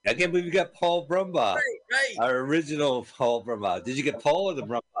 I can't believe you got Paul Brumbaugh. Right. Our original Paul Brumbaugh. Did you get Paul or the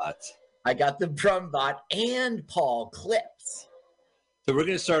Brumbots? I got the Brumbot and Paul clips. So we're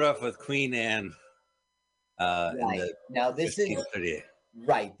going to start off with Queen Anne. Right. Now this is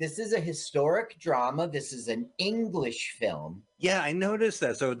right. This is a historic drama. This is an English film. Yeah, I noticed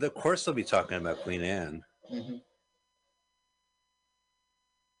that. So of course they'll be talking about Queen Anne. Mm-hmm.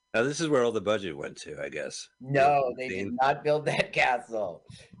 Now this is where all the budget went to, I guess. No, they did not build that castle.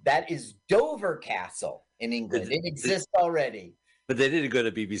 That is Dover Castle in England. It exists already. But they didn't go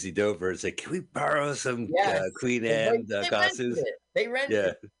to BBC Dover and say, "Can we borrow some Queen Anne costumes?" They rented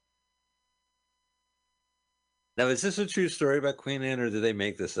it. Now, is this a true story about Queen Anne, or did they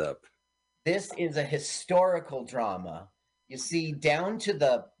make this up? This is a historical drama. You see, down to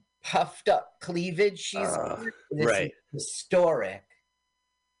the puffed up cleavage she's right. Historic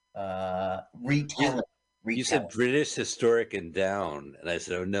retelling. You said British historic and down, and I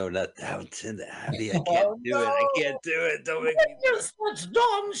said, "Oh no, not Downton Abbey! I can't do it! I can't do it! Don't make me do it!" What's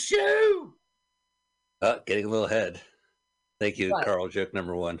Don Shoe? Getting a little ahead. Thank you, Carl. Joke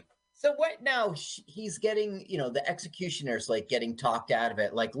number 1. So what now? He's getting, the executioner's like getting talked out of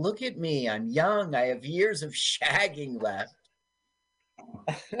it. Like, look at me, I'm young. I have years of shagging left.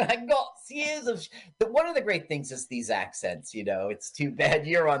 I got years of. One of the great things is these accents. It's too bad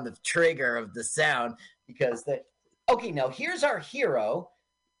you're on the trigger of the sound because okay. Now here's our hero.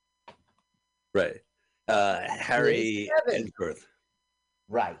 Right. Harry Kevin. Ensworth.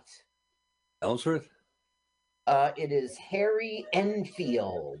 Right. Ellsworth? It is Harry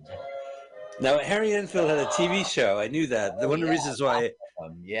Enfield. Now, Harry Enfield had a TV show. I knew that. One of the reasons why.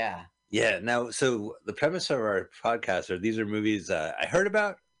 Yeah. Yeah. Now, so the premise of our podcast are these are movies I heard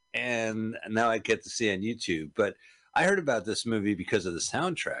about, and now I get to see on YouTube. But I heard about this movie because of the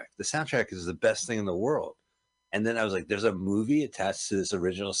soundtrack. The soundtrack is the best thing in the world. And then I was like, there's a movie attached to this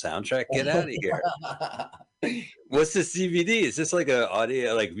original soundtrack? Get out of here. What's this DVD? Is this like a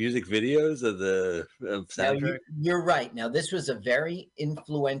audio, like music videos of the soundtrack? Now, you're right. Now, this was a very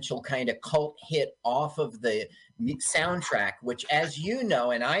influential kind of cult hit off of the soundtrack, which, as you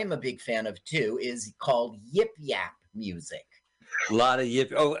know, and I am a big fan of too, is called Yip Yap music. A lot of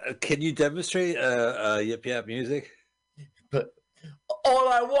yip. Oh, can you demonstrate yip yap music? But all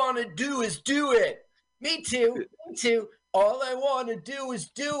I want to do is do it. Me too. Me too. All I want to do is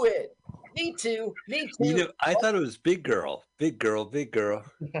do it. Me too. Me too. You know, I thought it was Big Girl. Big Girl. Big Girl.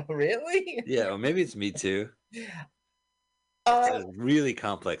 Really? Yeah, well, maybe it's Me Too. It's a really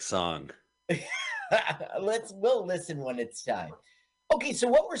complex song. We'll listen when it's time. Okay, so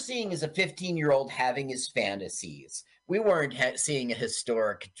what we're seeing is a 15-year-old having his fantasies. We weren't seeing a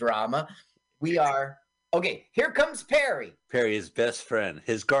historic drama. We are... Okay, here comes Perry. Perry, his best friend.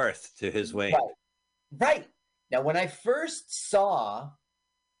 His Garth to his Wayne. Right. Now, when I first saw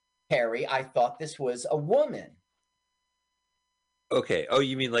Perry, I thought this was a woman. Okay. Oh,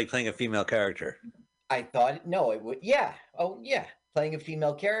 you mean like playing a female character? I thought, no, it would, yeah. Oh, yeah, playing a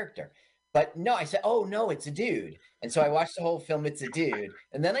female character. But no, I said, oh, no, it's a dude. And so I watched the whole film, it's a dude.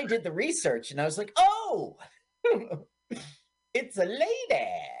 And then I did the research, and I was like, oh, it's a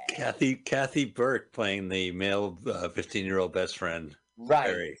lady. Kathy Burke playing the male 15-year-old best friend. Right.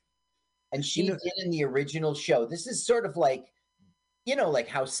 Perry. And she did in the original show. This is sort of like, you know, like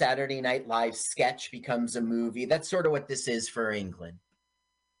how Saturday Night Live sketch becomes a movie. That's sort of what this is for England.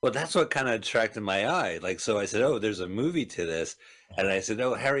 Well, that's what kind of attracted my eye. Like, so I said, oh, there's a movie to this. And I said,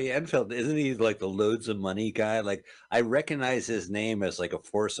 oh, Harry Enfield, isn't he like the loads of money guy? Like, I recognize his name as like a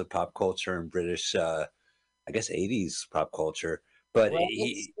force of pop culture in British, I guess, 80s pop culture. But well,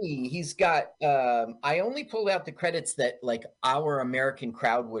 he's got, I only pulled out the credits that like our American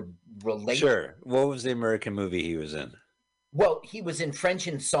crowd would relate. Sure. What was the American movie he was in? Well, he was in French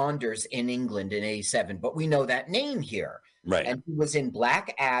and Saunders in England in 87, but we know that name here. Right. And he was in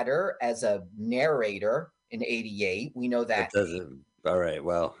Blackadder as a narrator in 88. We know that. All right.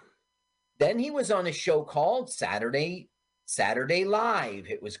 Well. Then he was on a show called Saturday Live,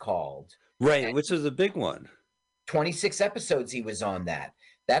 it was called. Right, and which was a big one. 26 episodes he was on that.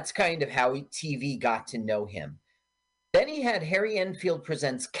 That's kind of how TV got to know him. Then he had Harry Enfield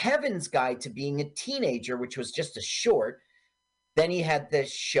Presents Kevin's Guide to Being a Teenager, which was just a short. Then he had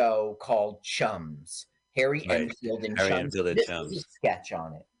this show called Chums. Harry Enfield and Chums. This was a sketch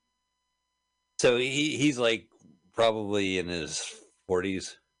on it. So he's like probably in his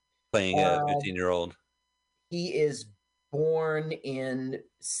 40s playing a 15-year-old. He is born in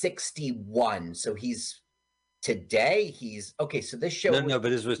 61. So today he's okay. So this show. No, but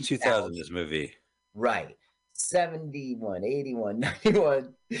this was 2000, this movie. Right. 71, 81,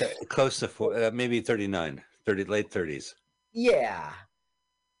 91. Close to maybe 39, late 30s. Yeah.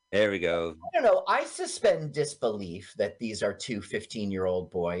 There we go. I don't know. I suspend disbelief that these are two 15-year-old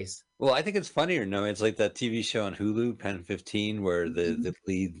boys. Well, I think it's funnier. No, it's like that TV show on Hulu, Pen 15, where the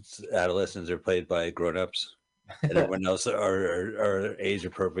lead adolescents are played by grown-ups and everyone else are age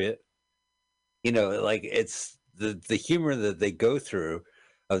appropriate. You know, like it's the humor that they go through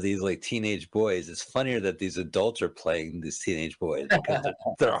of these like teenage boys. It's funnier that these adults are playing these teenage boys because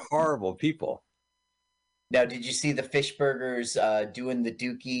they're horrible people. Now, did you see the Fishburgers doing the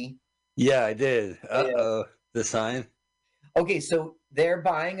dookie? Yeah, I did. Uh-oh. The sign? Okay, so they're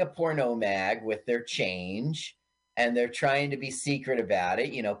buying a porno mag with their change, and they're trying to be secret about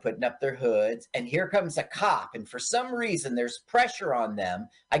it, you know, putting up their hoods. And here comes a cop, and for some reason, there's pressure on them,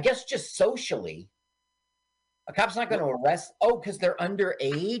 I guess just socially. A cop's not going to arrest. Oh, because they're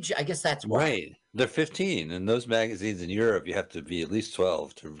underage? I guess that's why. Right. They're 15. In those magazines in Europe, you have to be at least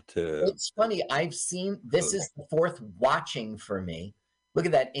 12 to... It's funny. I've seen... This is the fourth watching for me. Look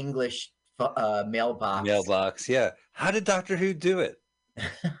at that English mailbox. Mailbox, yeah. How did Doctor Who do it?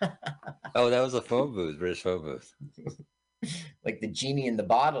 Oh, that was a phone booth, British phone booth. Like the genie in the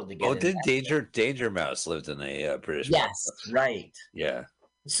bottle to get. Oh, did Danger Mouse lived in a British? Yes, right. Yeah.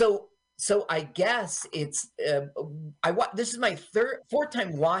 So I guess it's this is my fourth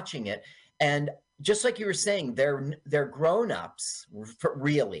time watching it, and just like you were saying, they're grown-ups,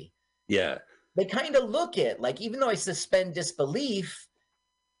 really. Yeah. They kind of look it like, even though I suspend disbelief,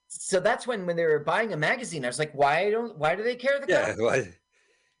 So that's when they were buying a magazine, I was like, why do they care the Yeah, cover? why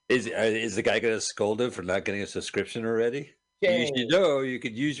is the guy going to scold him for not getting a subscription already? You Shame. should know you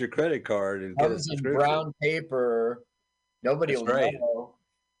could use your credit card and get a Comes in subscription. brown paper. Nobody That's will right. know.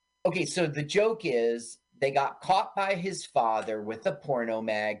 Okay, so the joke is they got caught by his father with a porno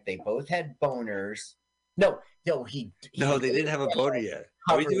mag. They both had boners. No, he No, they didn't have a boner yet.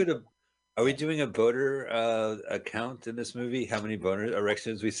 Are we covered. doing a boner account in this movie? How many boner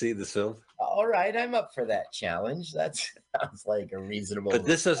erections we see in this film? All right, I'm up for that challenge. That sounds like a reasonable. But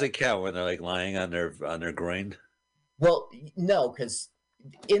this doesn't count when they're like lying on their groin. Well, no, because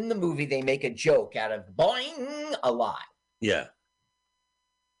in the movie they make a joke out of boing a lot. Yeah.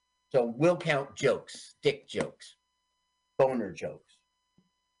 So we'll count jokes, dick jokes, boner jokes.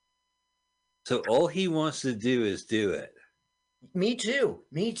 So all he wants to do is do it. Me too.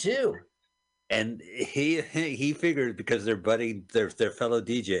 And he figured because they're fellow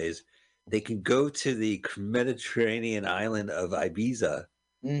DJs, they can go to the Mediterranean island of Ibiza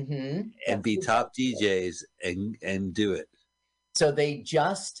and be top DJs and do it. So they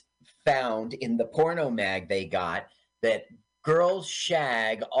just found in the porno mag they got that girls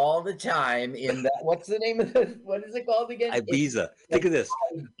shag all the time in that. What's the name of this? What is it called again? Ibiza. Think of this.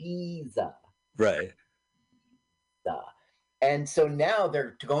 Ibiza. Right. And so now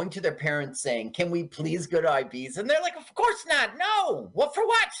they're going to their parents saying, can we please go to Ibiza? And they're like, of course not. No. What for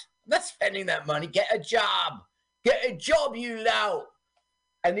what? I'm not spending that money. Get a job. Get a job, you lout.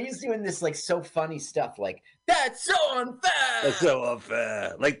 And he's doing this like so funny stuff like, that's so unfair. That's so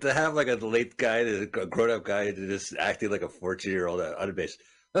unfair. Like to have like a late guy, a grown-up guy just acting like a 14-year-old on a base.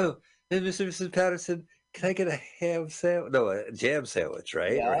 Oh, hey, Mrs. Patterson, can I get a ham sandwich? No, a jam sandwich,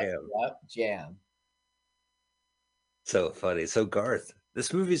 right? Or ham. Yep, jam. So funny. So Garth,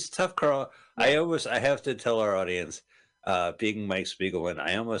 this movie's tough, Carl. I have to tell our audience, being Mike Spiegelman,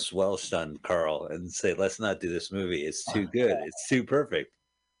 I almost well stunned Carl and say, let's not do this movie. It's too good. It's too perfect.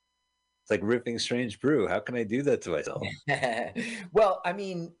 It's like ripping Strange Brew. How can I do that to myself? Well, I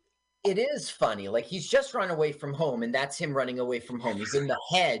mean, it is funny. Like he's just run away from home, and that's him running away from home. He's in the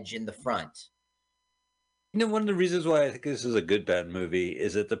hedge in the front. You know, one of the reasons why I think this is a good bad movie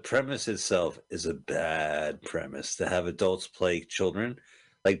is that the premise itself is a bad premise to have adults play children.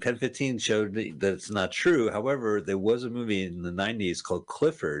 Like Pen 15 showed that it's not true. However, there was a movie in the 90s called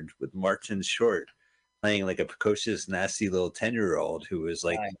Clifford with Martin Short playing like a precocious, nasty little 10-year-old who was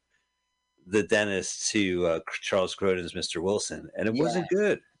like the dentist to Charles Grodin's Mr. Wilson. And it wasn't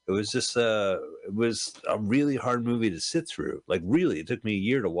good. It was just it was a really hard movie to sit through. Like really, it took me a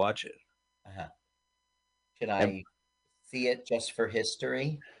year to watch it. Should I see it just for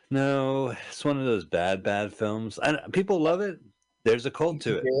history? No, it's one of those bad films. People love it. There's a cult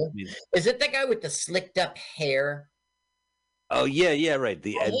to it. I mean, is it the guy with the slicked up hair? Oh yeah, right.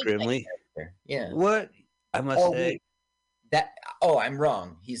 The Ed Grimley. Yeah. What I must say that. Oh, I'm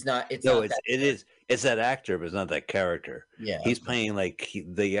wrong. He's not. It's no. not It's that actor, but it's not that character. Yeah. He's playing like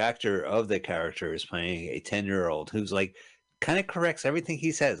the actor of the character is playing a 10-year-old who's like kind of corrects everything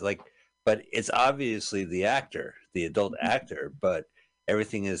he says. Like. But it's obviously the actor, the adult actor, but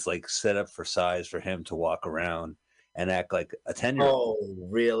everything is like set up for size for him to walk around and act like a 10-year-old. Oh,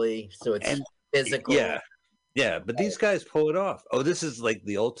 really? So it's physical. Yeah. But these guys pull it off. Oh, this is like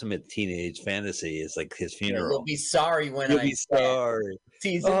the ultimate teenage fantasy. It's like his funeral. You'll be sorry when You'll be sorry.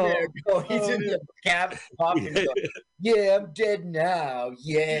 He's in there. He's in the cab popping. Yeah, I'm dead now.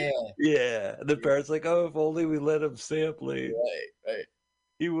 Yeah. Yeah. The parents like, oh, if only we let him sampling. Right.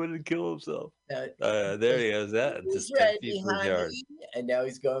 He wouldn't kill himself. There he is. That just 10 feet per yard. And now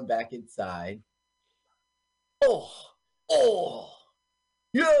he's going back inside. Oh,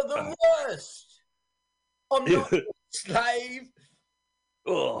 you're the worst. I'm not a slave.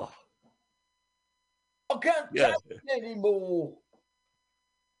 Oh, I can't take it anymore.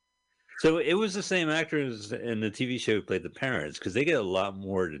 So it was the same actors in the TV show who played the parents because they get a lot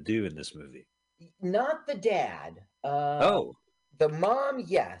more to do in this movie. Not the dad. The mom,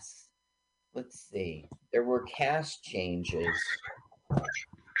 yes. Let's see. There were cast changes.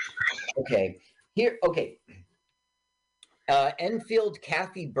 Okay. Enfield,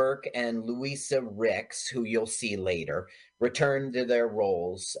 Kathy Burke, and Louisa Ricks, who you'll see later, returned to their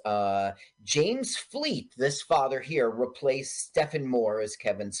roles. James Fleet, this father here, replaced Stephen Moore as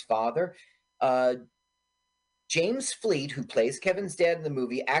Kevin's father. James Fleet, who plays Kevin's dad in the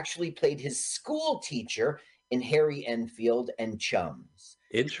movie, actually played his school teacher in Harry Enfield and Chums.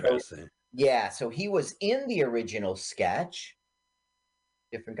 Interesting. So he was in the original sketch.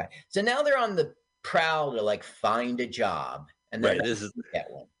 Different guy. So now they're on the prowl to like find a job. And this is get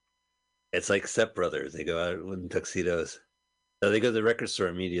one. It's like Step Brothers. They go out in tuxedos. So they go to the record store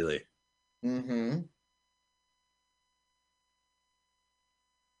immediately. Mm-hmm.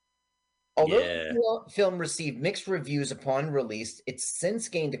 Although the film received mixed reviews upon release, it's since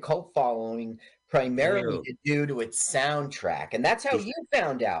gained a cult following primarily due to its soundtrack. And that's how you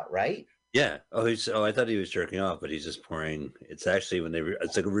found out, right? Yeah. Oh, I thought he was jerking off, but he's just pouring. It's actually when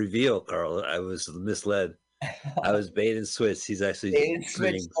it's like a reveal, Carl. I was misled. I was bait and switch. He's actually these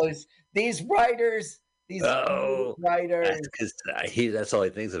writers, writers. That's all he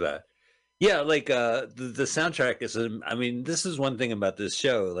thinks about. Yeah, like the soundtrack is. I mean, this is one thing about this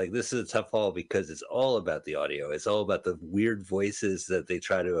show. Like, this is a tough haul because it's all about the audio. It's all about the weird voices that they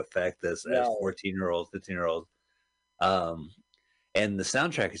try to affect as 14-year-olds, 15-year-olds. And the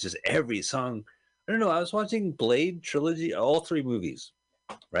soundtrack is just every song. I don't know. I was watching Blade trilogy, all 3 movies,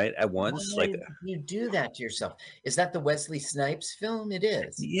 right at once. Why did you do that to yourself? Is that the Wesley Snipes film? It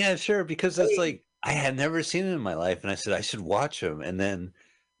is. Yeah, sure. Because that's like I had never seen it in my life, and I said I should watch them, and then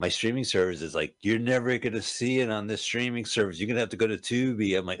my streaming service is like, you're never going to see it on this streaming service. You're going to have to go to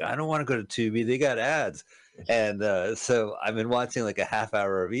Tubi. I'm like, I don't want to go to Tubi. They got ads. And so I've been watching like a half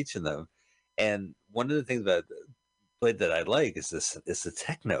hour of each of them. And one of the things about Blade that I like is the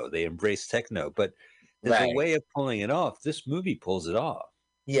techno. They embrace techno, but there's a way of pulling it off. This movie pulls it off.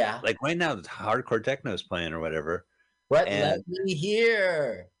 Yeah. Like right now, the hardcore techno is playing or whatever. Let me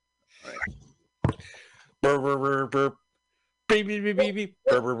hear. Right. Burr, burr, burr, burr. Beep, beep, beep, beep, beep.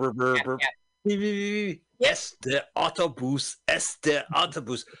 Burr, burr, burr, burr, burr. Beep, beep, beep, beep. Este autobus.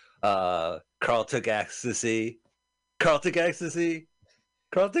 Carl took ecstasy. Carl took ecstasy.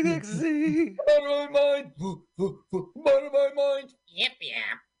 Carl took ecstasy. Out of my mind. Out of my mind. Yip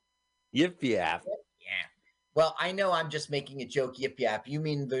yap. Yip yap. Yeah. Well, I know I'm just making a joke, yip yap. You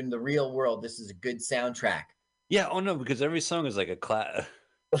mean in the real world, this is a good soundtrack? Yeah. Oh no, because every song is like a class.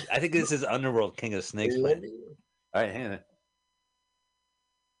 I think this is Underworld King of Snakes. All right, hang on.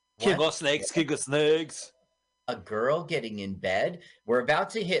 King of Snakes, King of Snakes. A girl getting in bed. We're about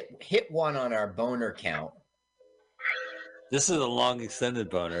to hit one on our boner count. This is a long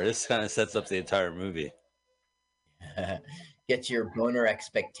extended boner. This kind of sets up the entire movie. Get your boner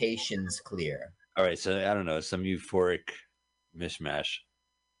expectations clear. All right, so I don't know, some euphoric mishmash.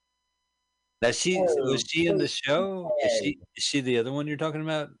 Now was she in the show? Is she the other one you're talking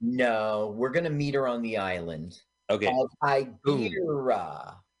about? No, we're gonna meet her on the island. Okay.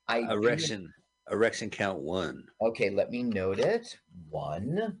 Idira. Erection count 1. Okay, let me note it.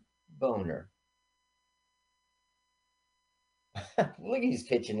 1 boner. Look, he's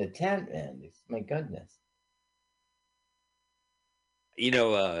pitching a tent, man. My goodness. You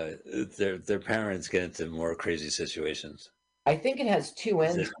know, their parents get into more crazy situations. I think it has 2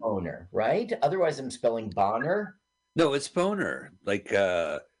 N's, boner, right? Otherwise, I'm spelling Bonner. No, it's boner. Like,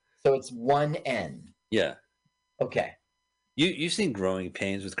 so it's 1 N. Yeah. Okay. You've seen Growing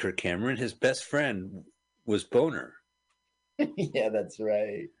Pains with Kirk Cameron. His best friend was Boner. Yeah, that's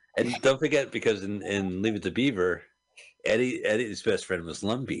right. And don't forget, because in Leave It to Beaver, Eddie's best friend was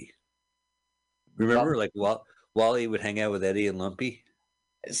Lumpy. Remember, like Wally would hang out with Eddie and Lumpy.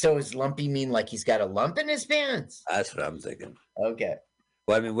 So does Lumpy mean like he's got a lump in his pants? That's what I'm thinking. Okay.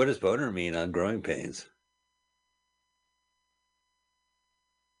 Well, I mean, what does Boner mean on Growing Pains?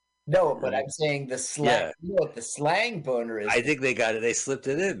 No, but I'm saying the slang. Yeah. You know what the slang boner is? I think they got it. They slipped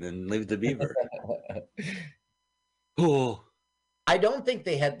it in and Leave It to Beaver. Oh. I don't think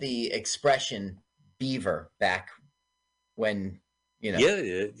they had the expression beaver back when, you know.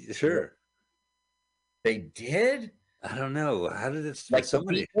 Yeah, sure. They did? I don't know. How did it like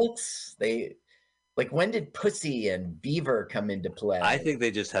somebody? They like, when did pussy and beaver come into play? I think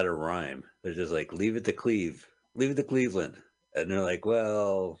they just had a rhyme. They're just like, leave it to Cleveland. And they're like,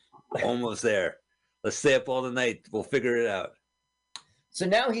 well, almost there. Let's stay up all the night. We'll figure it out. So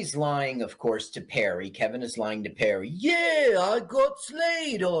now he's lying, of course, to Perry. Kevin is lying to Perry. Yeah, I got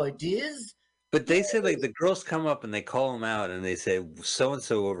slayed, I did. But they say, like, the girls come up and they call him out and they say,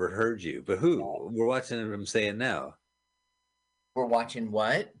 so-and-so overheard you. But who? We're watching him say it now. We're watching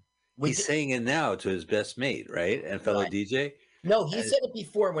what? He's saying it now to his best mate, right? And fellow DJ. No, he said it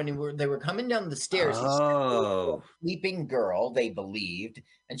before when they were coming down the stairs. Oh. Sleeping girl, they believed.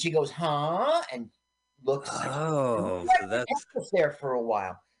 And she goes, huh? And looks. Oh, so that's there for a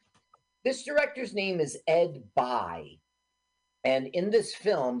while. This director's name is Ed By. And in this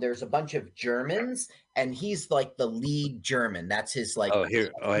film, there's a bunch of Germans, and he's like the lead German. That's his like. Oh, here's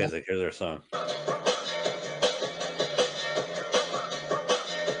their song.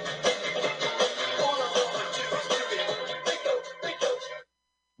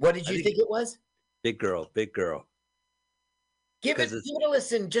 What did you think it was? Big Girl, Big Girl. Give it a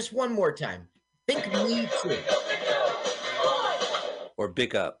listen just one more time. Think Me Too. or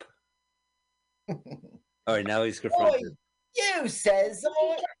big up. All right, now he's Boy, confronted. you says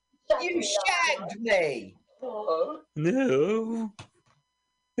you shagged me. No.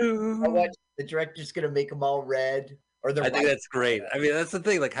 What? The director's gonna make them all red, or the I think that's great. I mean, that's the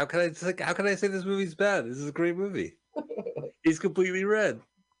thing. Like, how can I say this movie's bad? This is a great movie. He's completely red.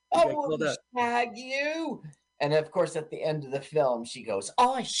 I wouldn't shag you. And of course, at the end of the film, she goes,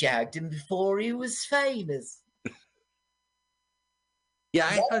 "I shagged him before he was famous." Yeah,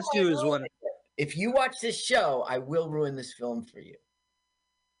 I thought she was one. If you watch this show, I will ruin this film for you.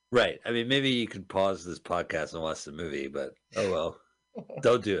 Right. I mean, maybe you could pause this podcast and watch the movie, but oh well.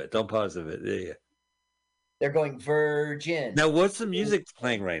 Don't do it. Don't pause it. Yeah. They're going virgin. Now, what's the music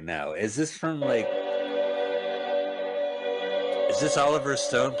playing right now? Is this from like? Is this Oliver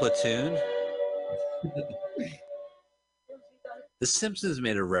Stone Platoon? The Simpsons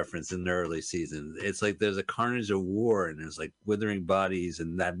made a reference in the early seasons. It's like there's a carnage of war and there's like withering bodies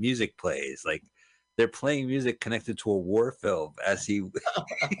and that music plays. Like they're playing music connected to a war film as he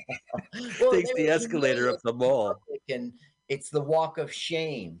takes the escalator up the mall. And it's the walk of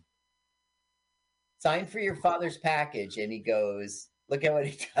shame. Sign for your father's package. And he goes, look at what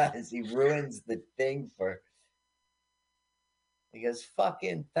he does. He ruins the thing for. He goes,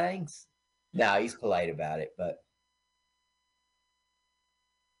 fucking thanks. No, he's polite about it, but.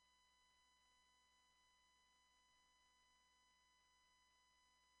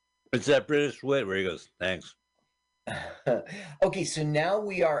 It's that British wit where he goes, thanks. Okay, so now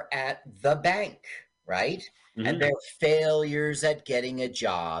we are at the bank, right? Mm-hmm. And their failures at getting a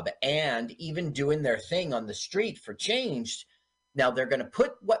job and even doing their thing on the street for change. Now they're going to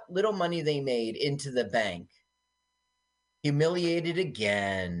put what little money they made into the bank. Humiliated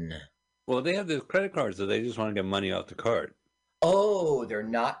again. Well, they have the credit cards, so they just want to get money off the card. Oh, they're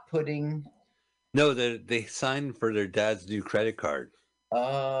not putting... No, they signed for their dad's new credit card.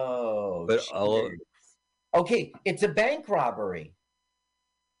 Oh. But okay, it's a bank robbery.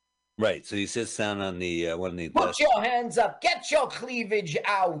 Right, so he sits down on the one of the Put desks. your hands up. Get your cleavage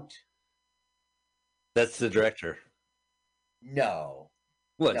out. That's the director. No.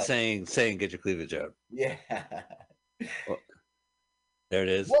 What, No. saying get your cleavage out? Yeah. Well, there it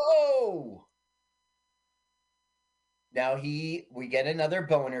is. Whoa! Now we get another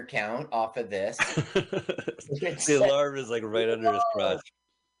boner count off of this. The alarm is like right under his crotch.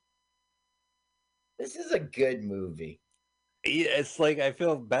 This is a good movie. Yeah, it's like I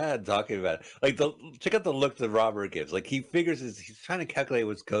feel bad talking about it. Like check out the look that Robert gives. Like he figures he's trying to calculate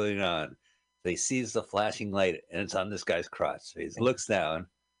what's going on. So he sees the flashing light and it's on this guy's crotch. So he looks down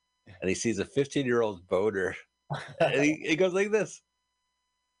and he sees a 15-year-old boner. And he goes like this.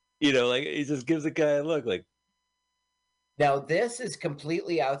 You know, like he just gives the guy a look like. Now, this is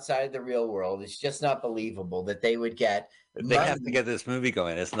completely outside the real world. It's just not believable that they would get. They have to get this movie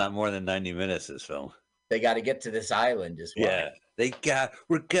going. It's not more than 90 minutes, this film. They got to get to this island as well. Yeah,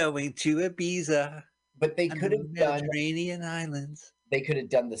 we're going to Ibiza. But they could have done Mediterranean islands. They could have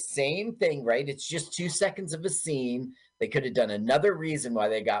done the same thing, right? It's just 2 seconds of a scene. They could have done another reason why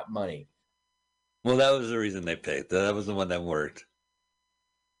they got money. Well, that was the reason they picked. That was the one that worked.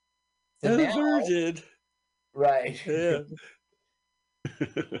 So now, virgin. Right. Yeah.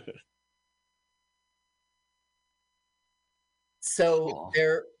 So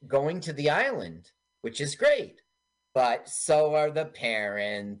they're going to the island, which is great. But so are the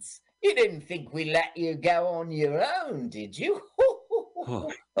parents. You didn't think we let you go on your own, did you?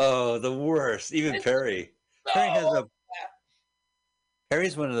 Oh, the worst. Even Perry.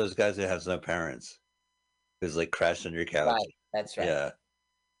 Perry's one of those guys that has no parents. Who's like crashed on your couch. Right. That's right. Yeah.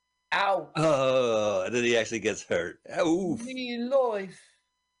 Ow. Oh, and then he actually gets hurt. Oof. Me life.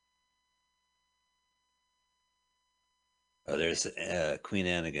 Oh, there's Queen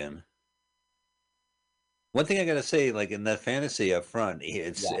Anne again. One thing I gotta say, like in that fantasy up front,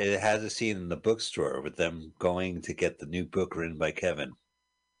 it has a scene in the bookstore with them going to get the new book written by Kevin,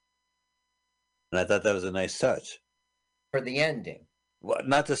 and I thought that was a nice touch for the ending. Well,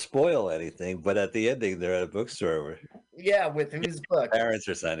 not to spoil anything, but at the ending, they're at a bookstore. Yeah, with whose book? Parents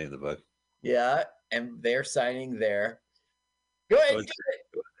are signing the book. Yeah, and they're signing there. Go ahead.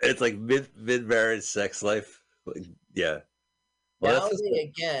 It's like mid-marriage sex life. Like, yeah. Well,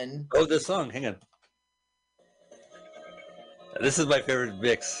 again. Oh, this song. Hang on. This is my favorite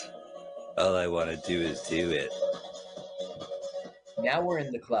mix. All I want to do is do it. Now we're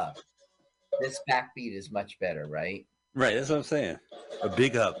in the club. This backbeat is much better, right? Right, that's what I'm saying. A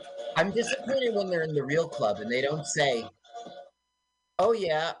big up. I'm disappointed when they're in the real club and they don't say, oh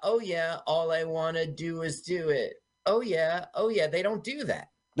yeah, all I want to do is do it. Oh yeah, they don't do that.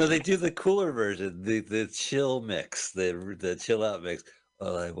 No, they do the cooler version, the chill mix, the chill out mix.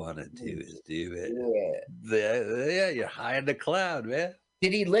 All I want to do is do it. Yeah. Yeah, you're high in the cloud, man.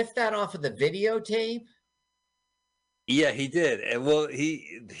 Did he lift that off of the videotape? Yeah, he did. And well,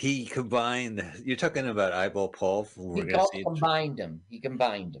 he combined. You're talking about Eyeball Paul. We're gonna see. Combined them. He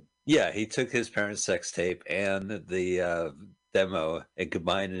combined them. Yeah, he took his parents' sex tape and the demo and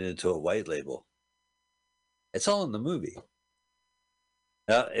combined it into a white label. It's all in the movie.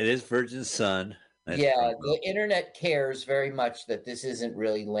 It is Virgin Sun. Yeah, the internet cares very much that this isn't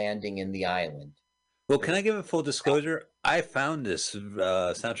really landing in the island. Well, can I give a full disclosure? I found this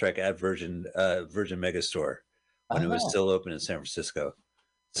soundtrack at Virgin Megastore when it was still open in San Francisco.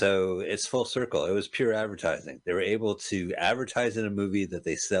 So it's full circle. It was pure advertising. They were able to advertise in a movie that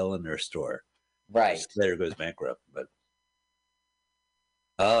they sell in their store. Right. Later goes bankrupt, but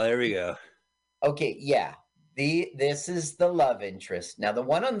oh, there we go. Okay, yeah. This is the love interest. Now the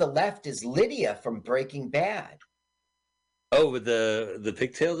one on the left is Lydia from Breaking Bad. Oh, with the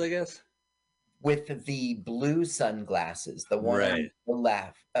pigtails, I guess? With the blue sunglasses. The one on the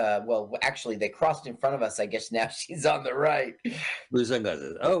left. Well, actually, they crossed in front of us. I guess now she's on the right. Blue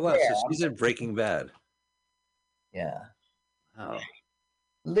sunglasses. Oh, wow. Yeah. So she's in Breaking Bad. Yeah. Oh.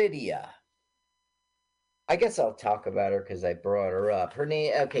 Lydia. I guess I'll talk about her because I brought her up. Her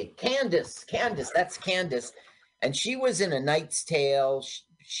name, okay, Candace. That's Candace. And she was in A Knight's Tale.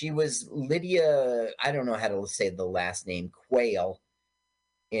 She was Lydia, I don't know how to say the last name, Quayle.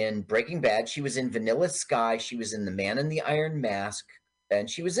 In Breaking Bad, she was in Vanilla Sky. She was in The Man in the Iron Mask. And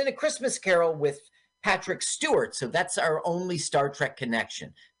she was in A Christmas Carol with Patrick Stewart. So that's our only Star Trek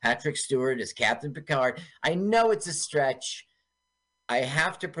connection. Patrick Stewart is Captain Picard. I know it's a stretch. I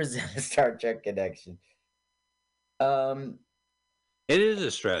have to present a Star Trek connection. It is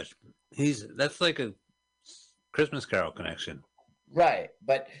a stretch. That's like a Christmas Carol connection. Right.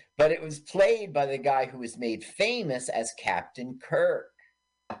 But it was played by the guy who was made famous as Captain Kirk.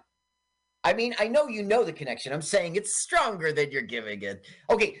 I mean, I know you know the connection. I'm saying it's stronger than you're giving it.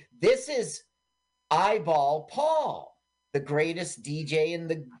 Okay, this is Eyeball Paul, the greatest DJ in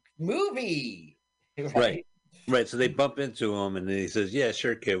the movie. Right. So they bump into him, and then he says, "Yeah,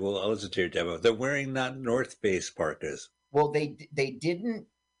 sure, kid. Well, I'll listen to your demo." They're wearing not North Face parkas. Well, they didn't.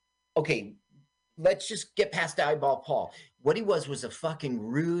 Okay, let's just get past Eyeball Paul. What he was a fucking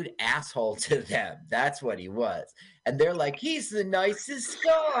rude asshole to them. That's what he was. And they're like, he's the nicest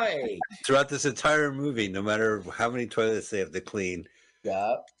guy. Throughout this entire movie, no matter how many toilets they have to clean.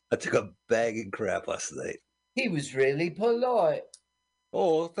 Yeah. I took a bag of crap last night. He was really polite.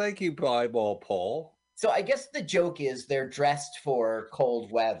 Oh, thank you, Eyeball Paul. So I guess the joke is they're dressed for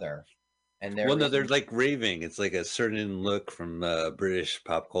cold weather. And they're like raving. It's like a certain look from British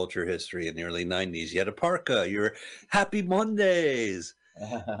pop culture history in the early 90s. You had a parka. You're Happy Mondays.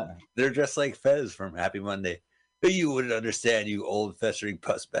 They're dressed like Fez from Happy Monday. You wouldn't understand, you old festering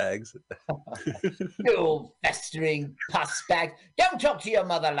puss bags. You old festering puss bags. Don't talk to your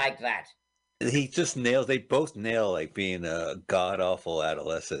mother like that. They both nail like being a god-awful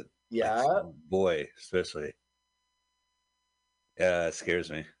adolescent. Yeah. Like, boy, especially. Yeah, it scares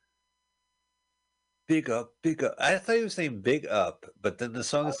me. Big up, big up. I thought he was saying big up, but then the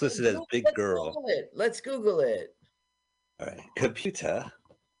song is listed as Big Girl. Let's Google it. All right. Computer.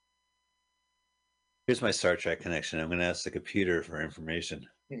 Here's my Star Trek connection. I'm going to ask the computer for information.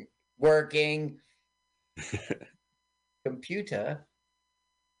 Working. Computer.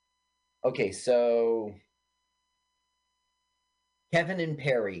 Okay, so Kevin and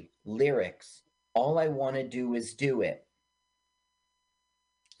Perry, lyrics. All I want to do is do it.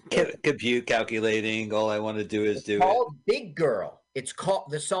 Compute, calculating. All I want to do is do it. Called Big Girl.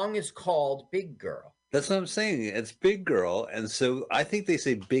 The song is called Big Girl. That's what I'm saying. It's Big Girl, and so I think they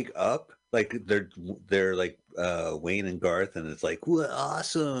say big up, like they're like Wayne and Garth, and it's like, well,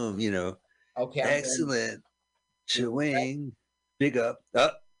 awesome, Okay, excellent, Wayne, big up.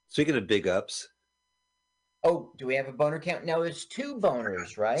 Speaking of big ups. Oh, do we have a boner count? Now there's 2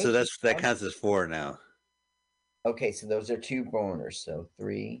 boners, right? So that counts as 4 now. Okay, so those are 2 boners. So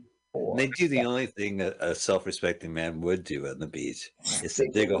 3, 4. And they do the only thing that a self-respecting man would do on the beach is to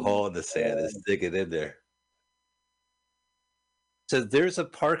dig a hole in the sand and stick it in there. So there's a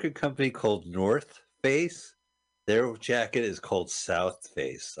parka company called North Face. Their jacket is called South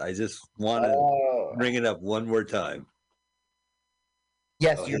Face. I just want to bring it up one more time.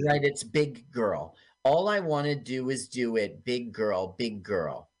 Yes, you're right. It's Big Girl. All I want to do is do it. Big girl, big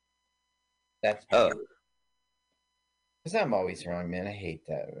girl. That's because I'm always wrong, man. I hate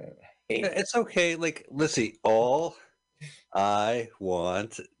that. It's okay. Like, let's see. All I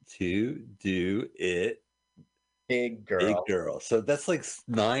want to do it. Big girl. Big girl. So that's like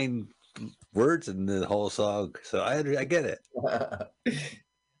 9 words in the whole song, so I get it.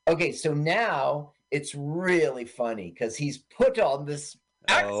 Okay, so now it's really funny because he's put on this.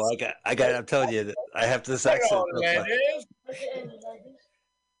 Oh, I got. I'm telling you, that I have this accent.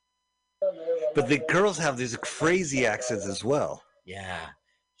 But the girls have these crazy accents as well. Yeah,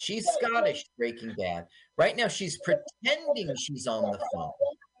 she's Scottish. Breaking Bad. Right now, she's pretending she's on the phone.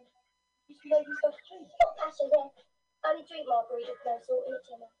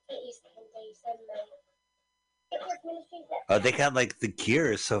 They got like the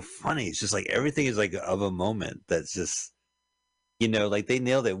gear is so funny. It's just like everything is like of a moment. That's just, like they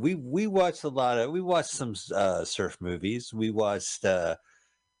nailed it. We watched some surf movies. We watched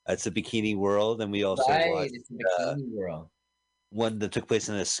It's a Bikini World, and we also watched It's a Bikini World. One that took place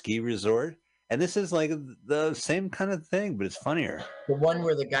in a ski resort. And this is like the same kind of thing, but it's funnier. The one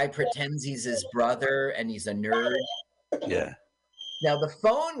where the guy pretends he's his brother and he's a nerd. Yeah. Now the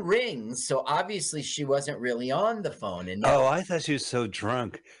phone rings, so obviously she wasn't really on the phone. And now, I thought she was so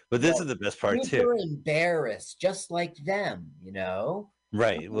drunk. But this is the best part too. Super embarrassed, just like them,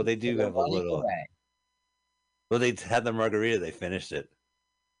 Right. Well, they do have a little. Away. Well, they had the margarita. They finished it.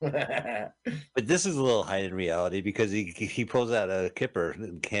 But this is a little high in reality because he pulls out a kipper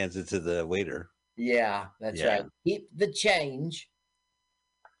and hands it to the waiter. Yeah, that's right. Keep the change.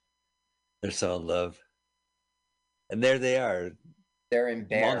 They're so in love. And there they are. They're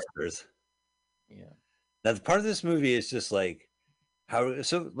embarrassed. Monsters. Yeah. Now, the part of this movie is just like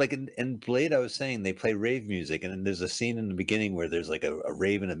like in Blade, I was saying they play rave music, and then there's a scene in the beginning where there's like a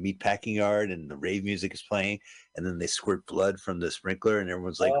rave in a meat packing yard, and the rave music is playing, and then they squirt blood from the sprinkler, and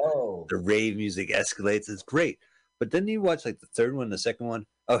everyone's like, the rave music escalates. It's great. But then you watch like the third one, the second one.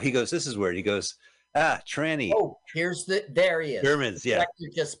 Oh, he goes, this is weird. He goes, tranny. Oh, there he is. Germans, yeah. The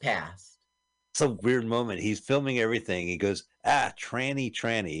just passed. It's a weird moment. He's filming everything. He goes,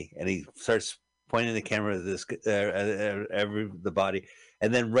 tranny, and he starts pointing the camera at this the body,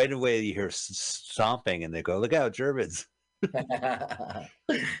 and then right away you hear stomping, and they go, "Look out, Germans!" But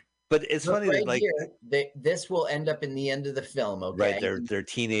it's funny right that like here, this will end up in the end of the film. Okay, right? They're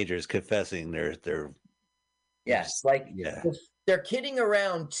teenagers confessing. They're yes, like they're kidding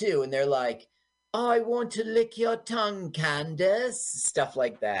around too, and they're like, "I want to lick your tongue, Candace," stuff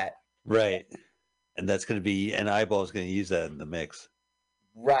like that. Right, and that's going to be an Eyeball's going to use that in the mix.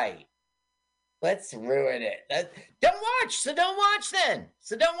 Right. Let's ruin it. Don't watch. So don't watch then.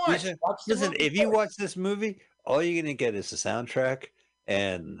 So don't watch. Listen, if you watch this movie, all you're going to get is the soundtrack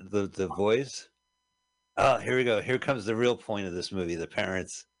and the voice. Oh, here we go. Here comes the real point of this movie. The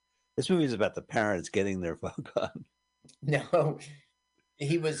parents. This movie is about the parents getting their fuck on. No,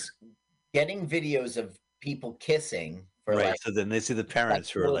 he was getting videos of people kissing. Right. So then they see the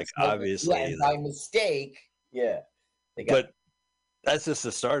parents who are like obviously by mistake. Yeah. But that's just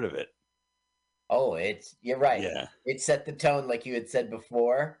the start of it. Oh, you're right. Yeah. It set the tone like you had said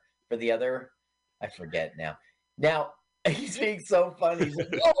before for the other. I forget now. Now he's being so funny. He's like,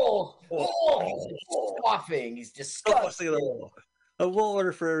 he's scoffing. He's disgusting. A will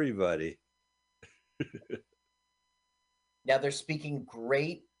order for everybody. Now they're speaking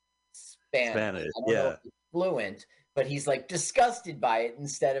great Spanish. I don't know if it's fluent, but he's like disgusted by it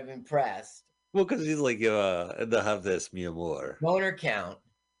instead of impressed. Well, because he's like, they'll have this, mi amor. Boner count.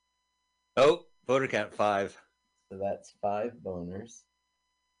 Oh, boner count 5. So that's 5 boners.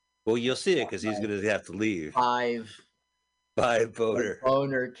 Well, you'll see it because he's going to have to leave. 5 boner.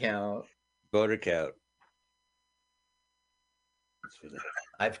 Boner count. Boner count.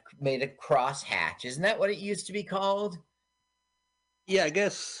 I've made a cross hatch. Isn't that what it used to be called? Yeah, I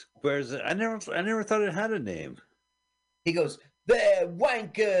guess. Where's it? I never thought it had a name. He goes, "They're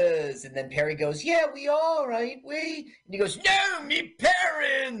wankers," and then Perry goes, "Yeah, we are, ain't we?" And he goes, "No, me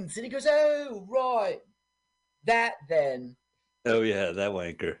parents." And he goes, "Oh, right, that then." Oh yeah, that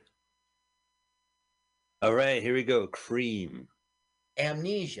wanker. All right, here we go. Cream.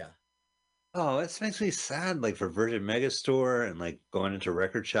 Amnesia. Oh, this makes me sad. Like for Virgin Megastore and like going into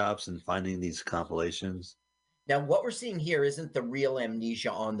record shops and finding these compilations. Now, what we're seeing here isn't the real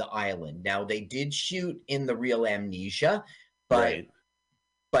Amnesia on the island. Now, they did shoot in the real Amnesia, but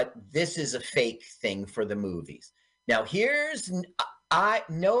this is a fake thing for the movies. Now, here's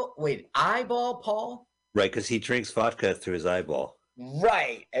Eyeball Paul. Right, because he drinks vodka through his eyeball.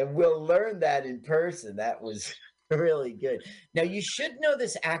 Right, and we'll learn that in person. That was really good. Now, you should know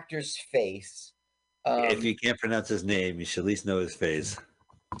this actor's face. If you can't pronounce his name, you should at least know his face.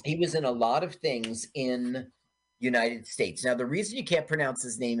 He was in a lot of things in United States. Now, the reason you can't pronounce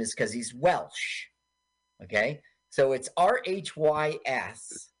his name is because he's Welsh. Okay? So it's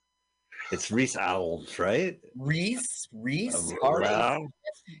Rhys. It's Reese Owls, right? Reese, Wow.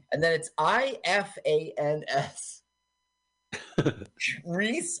 and then it's IFANS.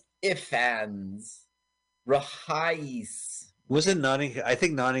 Reese Ifans. Rahais. Wasn't Notting? I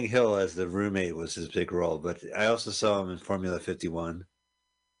think Notting Hill as the roommate was his big role, but I also saw him in Formula 51.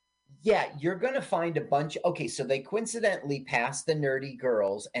 Yeah, you're going to find a bunch. Okay, so they coincidentally pass the nerdy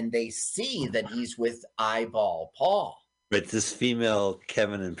girls and they see that he's with Eyeball Paul. Right, this female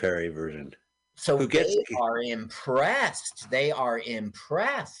Kevin and Perry version. So they are impressed. They are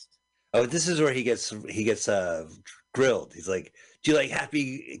impressed. Oh, this is where he gets grilled. He's like, "Do you like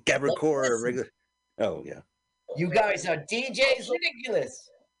Happy Gabricore or regular?" Oh yeah. You guys are DJs ridiculous.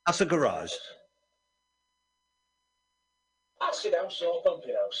 House of Garage. Acid house or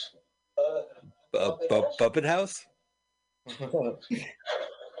pumping house? Puppet House? Balearic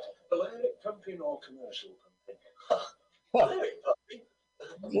pumping or commercial pumping? Balearic pumping?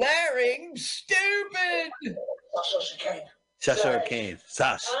 Blaring, stupid! Sacha Kane. Sacha Kane.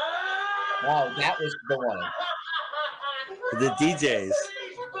 Sash. Wow, that was the one. The DJs.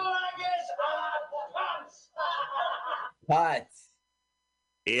 Putts.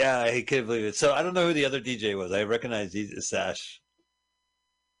 Yeah, I can't believe it. So I don't know who the other DJ was. I recognize Sash.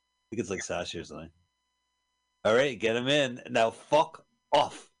 I think it's like Sash or something. All right, get him in. Now fuck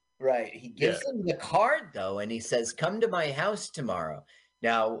off. Right. He gives them the card, though, and he says, come to my house tomorrow.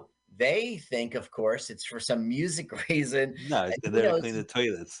 Now, they think, of course, it's for some music reason. No, it's because they're clean the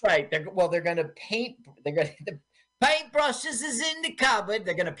toilets. Right. They're going to paint. They're going to... Paintbrushes is in the cupboard.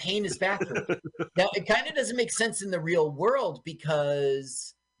 They're going to paint his bathroom. Now, it kind of doesn't make sense in the real world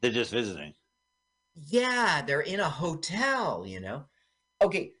because... They're just visiting. Yeah, they're in a hotel, you know?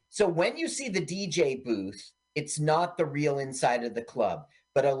 Okay, so when you see the DJ booth, it's not the real inside of the club.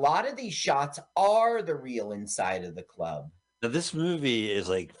 But a lot of these shots are the real inside of the club. Now, this movie is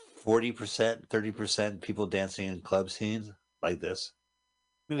like 40%, 30% people dancing in club scenes like this.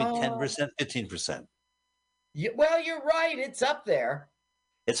 Maybe 10%, 15%. Well, you're right. It's up there.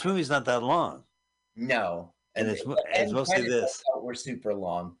 This movie's not that long. No. And it's mostly this. We're super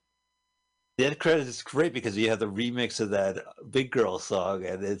long. The end credits is great because you have the remix of that Big Girl song,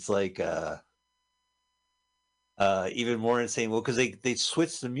 and it's like even more insane. Well, because they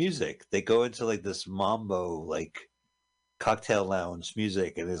switch the music. They go into like this mambo, like cocktail lounge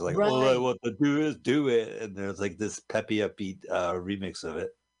music, and it's like, all I want to do is do it. And there's like this peppy upbeat remix of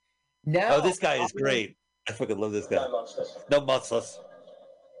it. No, this guy is great. I fucking love this guy. No monsters. No monsters.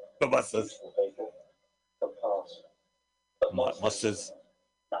 No monsters. Monsters.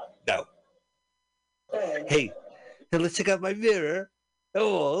 No. Hey, now let's check out my mirror.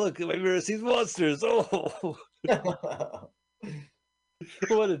 Oh, look, my mirror sees monsters. Oh.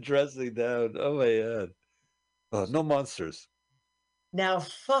 What a dressing down. Oh, my God. Oh, no monsters. Now,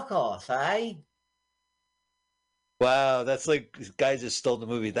 fuck off, eh? Wow, that's like guys just stole the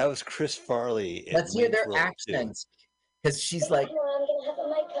movie. That was Chris Farley. Let's hear their accents. Because she's like... I'm going to have a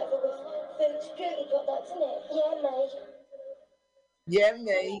makeover with food. Really got that, isn't it? Yeah,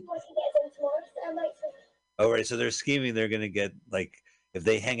 mate. Yeah, mate. Oh, right. So they're scheming. They're going to get, like, if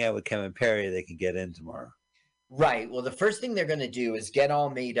they hang out with Kevin Perry, they can get in tomorrow. Right. Well, the first thing they're going to do is get all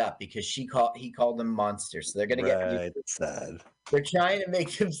made up because he called them monsters. So they're going to get sad. They're trying to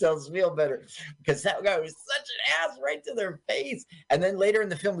make themselves feel better because that guy was such an ass right to their face. And then later in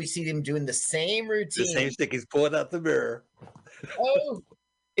the film, we see them doing the same routine. The same stick. He's pulling out the mirror. Oh,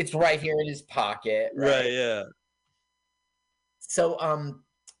 it's right here in his pocket. Right. Yeah. So,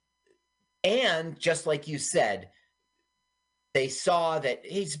 and just like you said, they saw that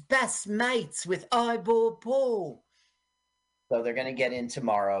he's best mates with Eyeball Paul. So they're going to get in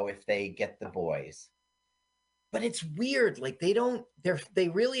tomorrow if they get the boys. But it's weird. Like they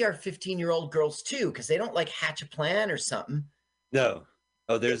really are 15-year-old girls too, because they don't like hatch a plan or something. No.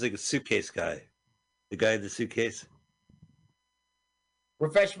 Oh, there's like a suitcase guy. The guy in the suitcase.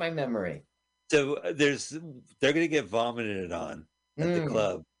 Refresh my memory. So they're going to get vomited on at the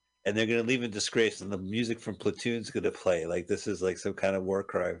club. And they're going to leave in disgrace, and the music from Platoon's going to play. Like this is like some kind of war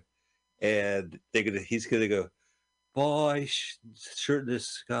crime, and he's going to go, boy,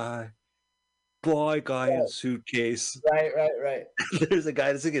 shirtless guy, boy, guy in suitcase. Right. There's a guy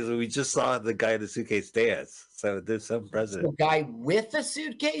in a suitcase. We just saw the guy in the suitcase dance. So there's some president. The guy with the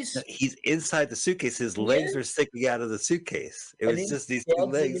suitcase. He's inside the suitcase. His legs are sticking out of the suitcase. It was just these two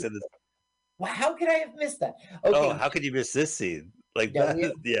legs. Well, how could I have missed that? Okay. Oh, how could you miss this scene? Like that,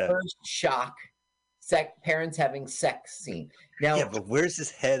 yeah. First shock, parents having sex scene. Now, yeah, but where's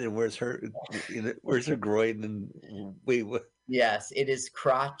his head and where's her? Where's her groin? And wait, what? Yes, it is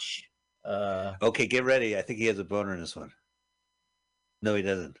crotch. Okay, get ready. I think he has a boner in this one. No, he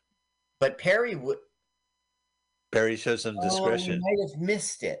doesn't. But Perry would. Perry shows some discretion. Oh, he might have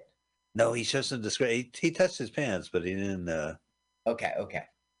missed it. No, he shows some discretion. He touched his pants, but he didn't. Okay.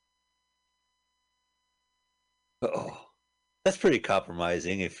 Oh, that's pretty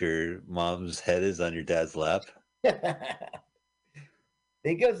compromising if your mom's head is on your dad's lap.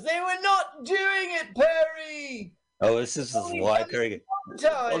 Because they were not doing it, Perry. Oh, this is why Perry.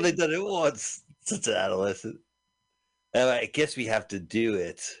 Only done it once. Such an adolescent. I guess we have to do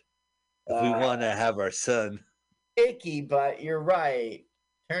it if we want to have our son. Icky, but you're right.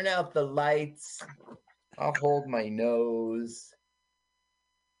 Turn out the lights. I'll hold my nose.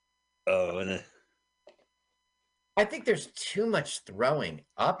 Oh, and I think there's too much throwing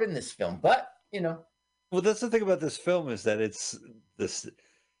up in this film, but well, that's the thing about this film is that it's this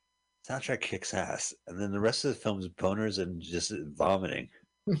soundtrack kicks ass, and then the rest of the film is boners and just vomiting.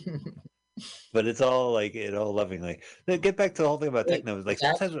 But it's all like lovingly. Then get back to the whole thing about techno. Like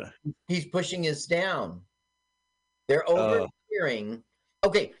sometimes he's pushing us down. They're overhearing.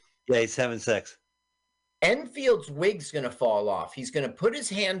 Okay. Yeah, he's having sex. Enfield's wig's gonna fall off. He's gonna put his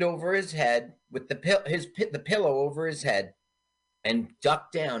hand over his head with the pillow over his head, and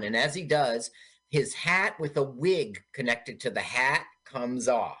duck down. And as he does, his hat with a wig connected to the hat comes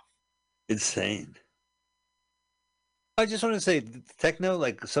off. Insane. I just want to say, techno,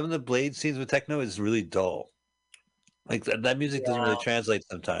 like some of the Blade scenes with techno is really dull. Like that music doesn't really translate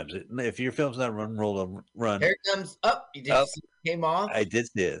sometimes. If your film's not run. Here it comes up. You did see it came off? I did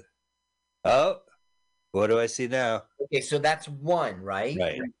see it. Oh, what do I see now? Okay, so that's 1, right?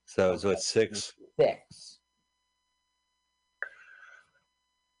 Right. So it's 6. 6.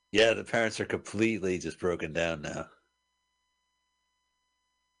 Yeah, the parents are completely just broken down now.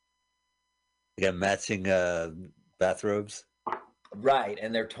 They got matching bathrobes. Right,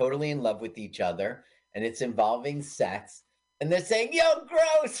 and they're totally in love with each other, and it's involving sex, and they're saying, "Yo,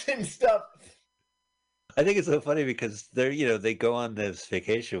 gross," and stuff. I think it's so funny because they go on this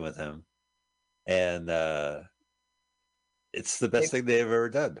vacation with him, and it's the best thing they've ever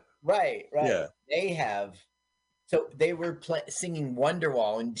done. Right. Yeah. They have. So they were singing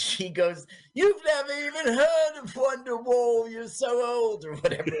Wonderwall, and she goes, "You've never even heard of Wonderwall. You're so old," or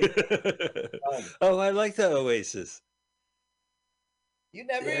whatever. Oh, I like the Oasis. You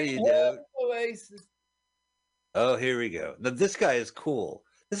never even heard of Oasis. Oh, here we go. Now this guy is cool.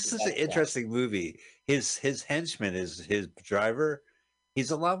 This is an interesting movie. His henchman is his driver.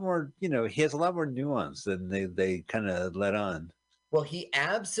 He's a lot more, he has a lot more nuance than they kind of let on. Well, he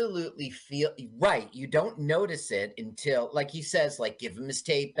absolutely right. You don't notice it until, like he says, like give him his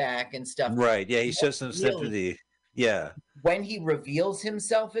tape back and stuff. Right. Yeah, he shows some sympathy. Yeah. When he reveals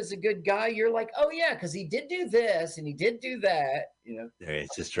himself as a good guy, you're like, oh yeah, because he did do this and he did do that. There, he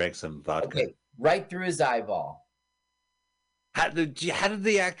just drank some vodka. Okay, right through his eyeball. How did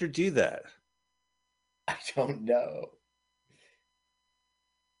the actor do that? I don't know.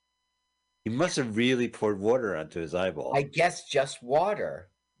 He must have really poured water onto his eyeball. I guess just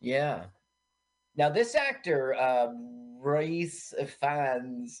water. Yeah. Now this actor, Race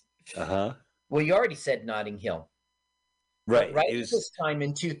Fans. Well, you already said Notting Hill. Right. Right at this time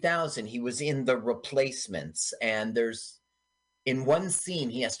in 2000, he was in The Replacements, and in one scene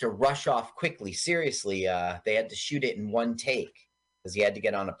he has to rush off quickly. Seriously, they had to shoot it in one take because he had to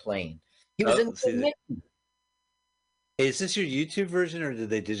get on a plane. He was in. Hey, is this your YouTube version, or did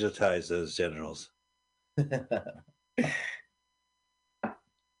they digitize those genitals?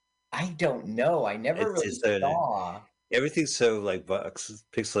 I don't know. I never really saw. Everything's so like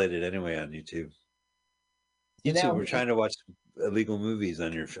pixelated anyway on YouTube. YouTube, we're trying to watch illegal movies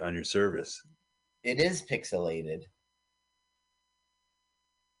on your service. It is pixelated.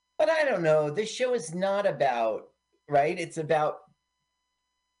 But I don't know. This show is not about, right? It's about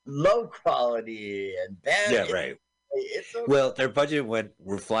low quality and bad. Yeah, right. It's okay. Well, their budget went,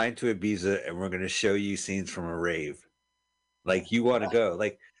 we're flying to Ibiza and we're going to show you scenes from a rave. Like, you want to go.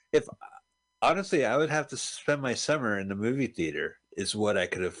 Like, honestly, I would have to spend my summer in the movie theater is what I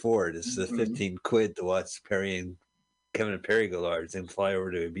could afford. It's the 15 quid to watch Kevin and Perry Gallards and fly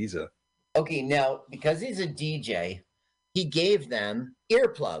over to Ibiza. Okay, now, because he's a DJ, he gave them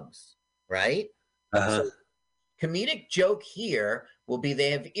earplugs, right? So comedic joke here will be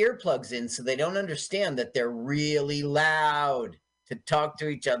they have earplugs in so they don't understand that they're really loud to talk to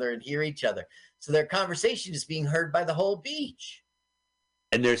each other and hear each other. So their conversation is being heard by the whole beach.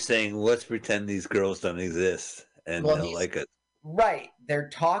 And they're saying, let's pretend these girls don't exist and they'll like it. Right. They're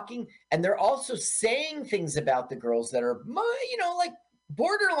talking and they're also saying things about the girls that are, like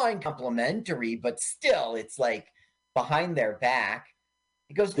borderline complimentary, but still it's like behind their back.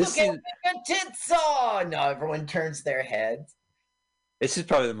 He goes, look at the tits on. No, everyone turns their heads. This is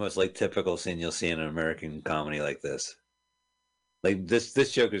probably the most like typical scene you'll see in an American comedy like this. Like this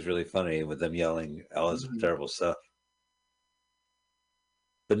joke is really funny with them yelling all this terrible stuff.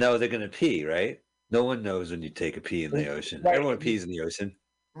 But no, they're gonna pee, right? No one knows when you take a pee in the ocean. Right. Everyone pees in the ocean.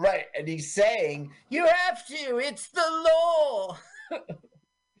 Right, and he's saying, "You have to. It's the law."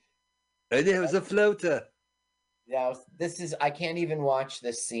 And it was a floater. Now, I can't even watch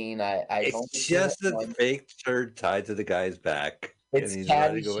this scene. It's just a fake turd tied to the guy's back. It's and he's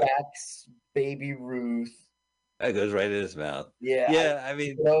letting go. Caddyshack's Baby Ruth. That goes right in his mouth. Yeah. Yeah, I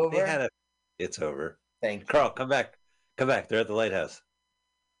mean, they had it's over. Thank you. Carl, come back. Come back. They're at the lighthouse.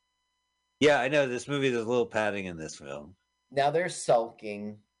 Yeah, I know. This movie, there's a little padding in this film. Now they're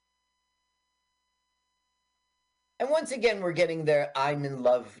sulking. And once again, we're getting their I'm in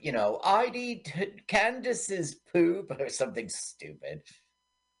love, I'd eat Candace's poop or something stupid.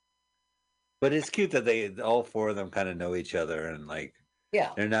 But it's cute that all four of them kind of know each other and like,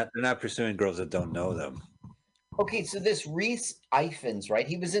 yeah, they're not pursuing girls that don't know them. Okay, so this Reese Ifans, right?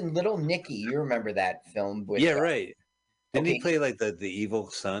 He was in Little Nicky. You remember that film? With, yeah, right. Didn't he play like the evil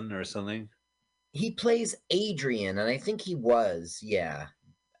son or something? He plays Adrian, and I think he was. Yeah,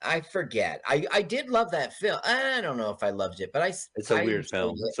 I forget. I did love that film. I don't know if I loved it, but it's a weird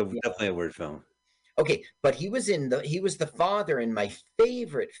film. It's definitely a weird film. Okay, but he was the father in my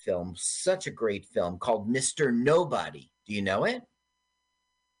favorite film, such a great film called Mr. Nobody. Do you know it?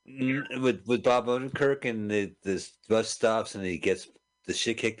 With Bob Odenkirk and this bus stops and he gets the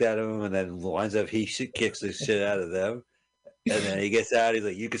shit kicked out of him and then winds up he kicks the shit out of them and then he gets out. He's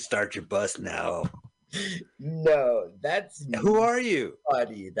like, "You can start your bus now." No, that's who are you?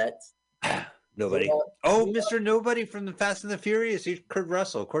 Nobody. That's nobody. Oh, Mr. Nobody from the Fast and the Furious. He's Kurt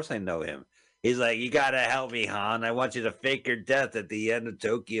Russell. Of course, I know him. He's like, "You gotta help me, Han. I want you to fake your death at the end of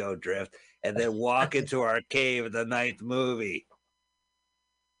Tokyo Drift and then walk into our cave in the 9th movie.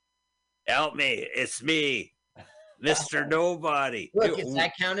 Help me. It's me, Mr. Nobody." Look, does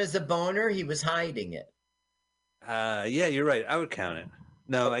that count as a boner? He was hiding it. Yeah, you're right. I would count it.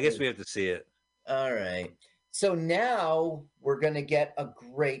 No, okay. I guess we have to see it. All right. So now we're going to get a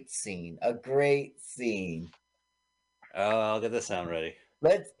great scene. A great scene. Oh, I'll get the sound ready.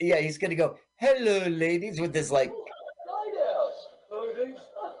 He's going to go, "Hello, ladies," with this like... Lighthouse, ladies.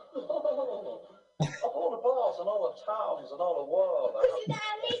 Of all the bars and all the towns and all the world. Because it's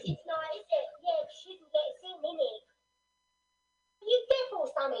our music tonight, is it? Yeah, she shouldn't get seen, innit? You deaf or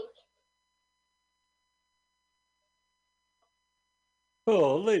something?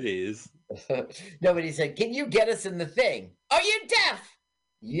 Oh, ladies. Nobody said, "Can you get us in the thing?" "Are you deaf?"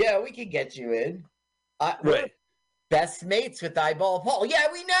 "Yeah, we can get you in." Right. Best mates with Eyeball Paul. "Yeah,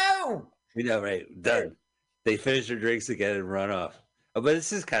 we know." We know, right? Done. They finish their drinks again and run off. Oh, but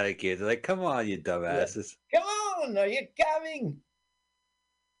this is kind of cute. They're like, "Come on, you dumbasses. Come on, are you coming?"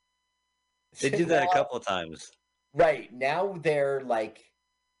 They do that a couple of times. Right. Now they're like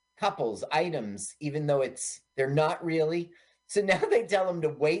couples, items, even though they're not really. So now they tell them to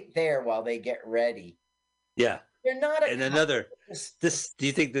wait there while they get ready. Yeah. They're not And another, do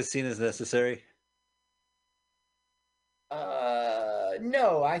you think this scene is necessary?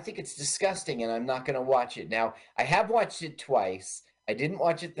 No, I think it's disgusting and I'm not going to watch it. Now, I have watched it twice. I didn't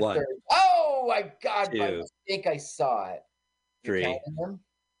watch it the third. Oh, my God. By mistake, I saw it. 3,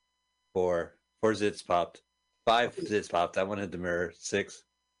 4 zits popped. 5 zits popped. That one hit the mirror. 6,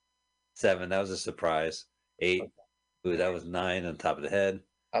 7. That was a surprise. 8. Ooh, that was 9 on top of the head.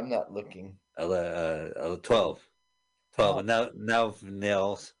 I'm not looking. 12. 12. And now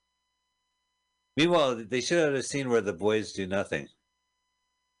nails. Meanwhile, they should have a scene where the boys do nothing.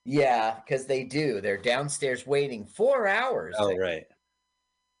 Yeah, because they do. They're downstairs waiting 4 hours. Oh, right.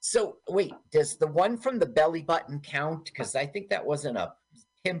 So, wait, does the one from the belly button count? Because I think that wasn't a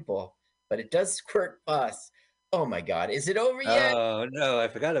pimple, but it does squirt pus. Oh, my God. Is it over yet? Oh, no. I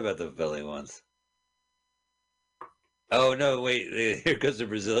forgot about the belly ones. Oh, no. Wait. Here goes the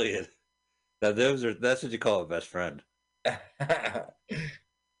Brazilian. Now, that's what you call a best friend.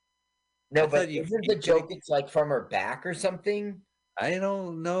 No, but isn't the joke it's like from her back or something? I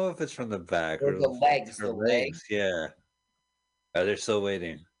don't know if it's from the back or the legs. The legs, yeah. Oh, they're still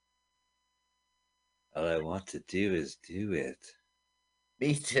waiting. All I want to do is do it.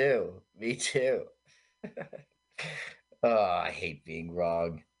 Me too. Me too. Oh, I hate being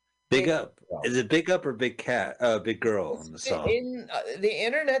wrong. Big up. Is it big up or big cat? Big girl in the song. The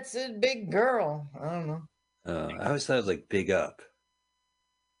internet said big girl. I don't know. I always thought it was like big up.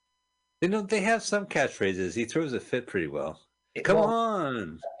 They have some catchphrases. He throws a fit pretty well. Come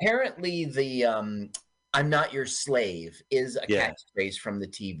on. Apparently, the "I'm not your slave" is a catchphrase from the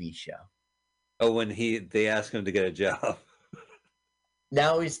TV show. Oh, when they ask him to get a job.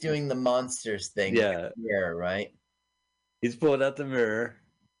 Now he's doing the monsters thing. Yeah. Yeah, right? He's pulling out the mirror.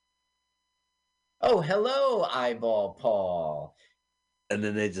 Oh, hello, Eyeball Paul. And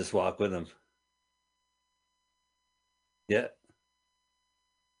then they just walk with him. Yeah.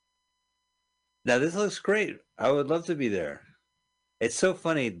 Now this looks great. I would love to be there. It's so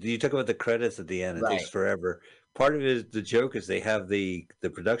funny. You talk about the credits at the end. It takes forever. Part of it is the joke is they have the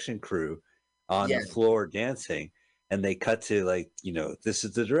production crew on the floor dancing, and they cut to this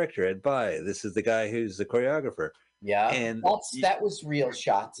is the director Ed By. This is the guy who's the choreographer. Yeah, and that was real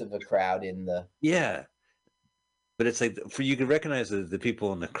shots of a crowd in the. Yeah, but it's like you can recognize the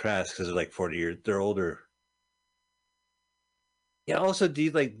people in the cast because they're like 40 years. They're older. Yeah. Also,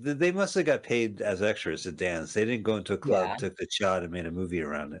 they must have got paid as extras to dance. They didn't go into a club, took the shot, and made a movie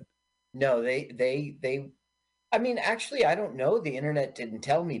around it. No, they. I mean, actually, I don't know. The internet didn't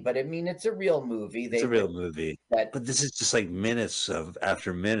tell me, but I mean, it's a real movie. It's a real movie. But this is just like minutes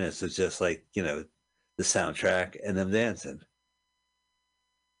after minutes. It's just like, the soundtrack and them dancing.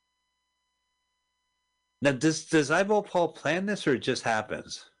 Now, does Eyeball Paul plan this or it just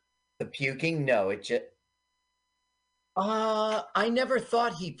happens? The puking? No, it just. I never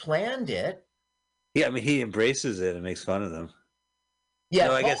thought he planned it. Yeah, I mean, he embraces it and makes fun of them. Yeah,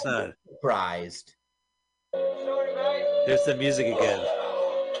 no, I guess not. Surprised. There's the music again.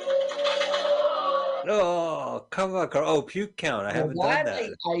 Oh, come on, Carl. Oh, puke count. I haven't done that.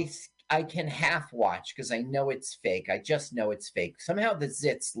 I can half watch because I know it's fake. I just know it's fake. Somehow the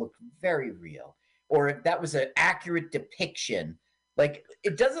zits look very real. Or if that was an accurate depiction. Like,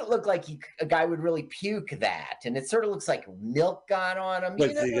 it doesn't look like a guy would really puke that. And it sort of looks like milk got on him.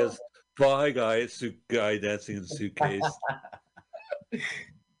 Like he goes, bye, guy dancing in a suitcase.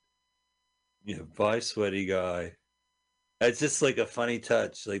 Bye, sweaty guy. It's just like a funny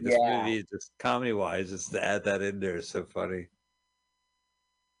touch. Like this movie, just comedy-wise, just to add that in there is so funny.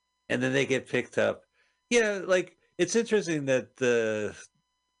 And then they get picked up. Like it's interesting that the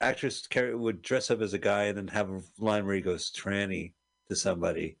actress would dress up as a guy and then have a line where he goes tranny to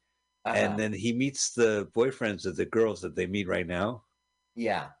somebody. And then he meets the boyfriends of the girls that they meet right now.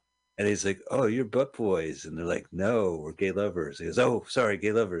 Yeah. And he's like, oh, you're butt boys. And they're like, no, we're gay lovers. He goes, oh, sorry,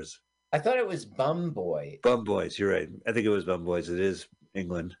 gay lovers. I thought it was Bum Boy. Bum Boys, you're right. I think it was Bum Boys. It is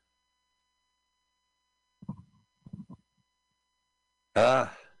England.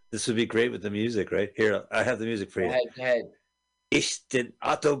 This would be great with the music, right? Here, I have the music for you. Go ahead. Ich den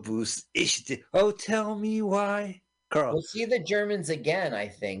Autobus, oh, tell me why. Carl. We'll see the Germans again, I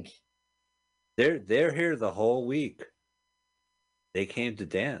think. They're here the whole week. They came to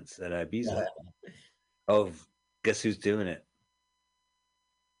dance at Ibiza. Oh, guess who's doing it?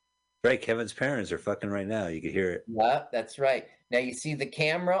 Right, Kevin's parents are fucking right now. You can hear it. Yeah, that's right. Now you see the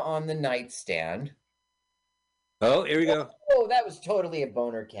camera on the nightstand. Oh, here we go. Oh, that was totally a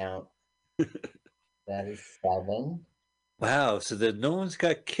boner count. That is 7. Wow, so that no one's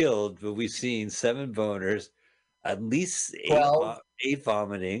got killed, but we've seen 7 boners, at least 8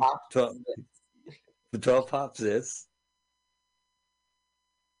 vomiting, 12 pop zits.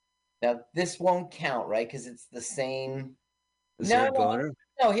 Now this won't count, right? Because it's the same. Is there a boner?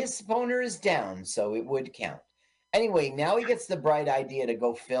 No, his boner is down, so it would count. Anyway, now he gets the bright idea to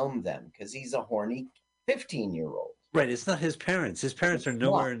go film them because he's a horny 15-year-old. Right, it's not his parents. His parents are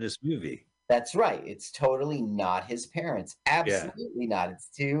nowhere in this movie. That's right. It's totally not his parents. Absolutely not.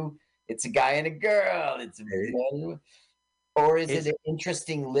 It's a guy and a girl. Or is it an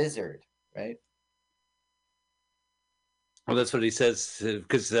interesting lizard, right? Well, that's what he says,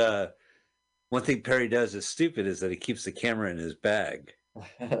 because one thing Perry does is stupid is that he keeps the camera in his bag.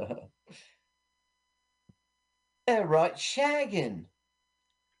 Yeah, right, shagging.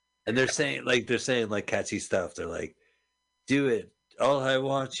 And they're saying like catchy stuff. They're like, do it. All I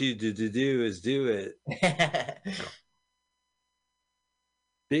want you to do is do it.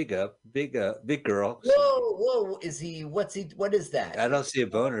 Big girl. Whoa. What is that? I don't see a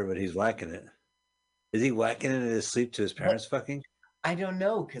boner, but he's whacking it. Is he whacking it in his sleep to his parents fucking? I don't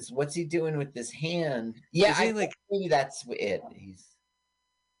know, because what's he doing with his hand? Yeah, maybe that's it.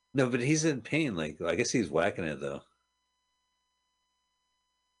 No, but he's in pain. Like, I guess he's whacking it though.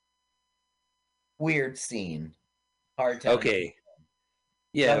 Weird scene. Hard time. Okay.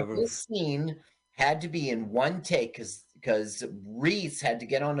 Yeah. Now, this scene had to be in one take because Reese had to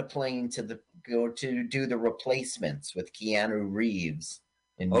get on a plane to go to do the replacements with Keanu Reeves.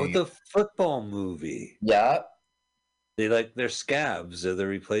 The football movie. Yeah. They're scabs or the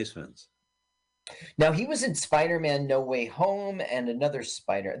replacements. Now he was in Spider-Man No Way Home and another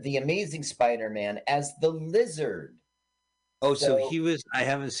The Amazing Spider-Man as the Lizard. Oh, so he was. I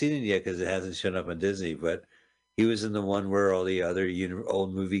haven't seen it yet because it hasn't shown up on Disney. But He was in the one where all the other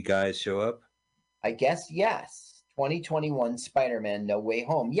old movie guys show up. I guess yes. 2021 Spider-Man No Way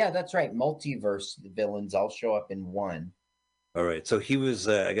Home. Yeah, that's right. Multiverse villains all show up in one. All right, so he was,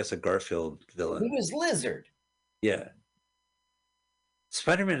 I guess, a Garfield villain. He was Lizard. Yeah.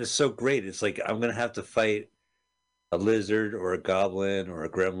 Spider-Man is so great. It's like I'm gonna have to fight a lizard or a goblin or a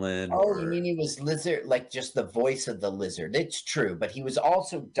gremlin. Oh, you mean he was Lizard, like just the voice of the lizard? It's true, but he was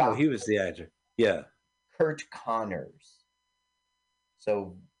also No, he was the actor. Yeah. Kurt Connors.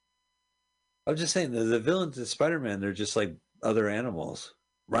 So I'm just saying the villains in Spider-Man, they're just like other animals.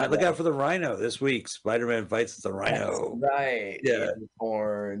 Right, look out for the rhino this week. Spider-Man fights the rhino. That's right. Yeah.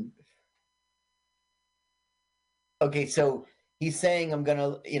 Unicorn. Okay, so he's saying I'm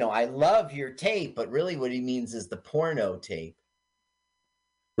gonna, I love your tape, but really what he means is the porno tape.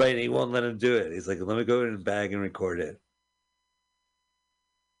 Right, he won't let him do it. He's like, let me go in and bag and record it.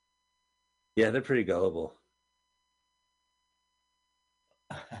 Yeah, they're pretty gullible.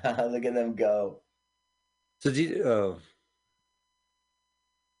 Look at them go. So do you,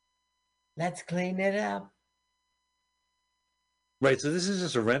 let's clean it up. Right, so this is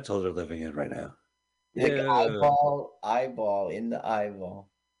just a rental they're living in right now. Like eyeball in the eyeball.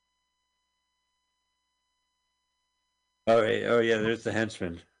 All right. Oh yeah, there's the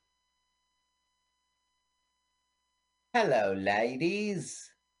henchman. Hello, ladies.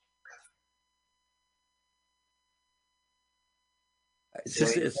 So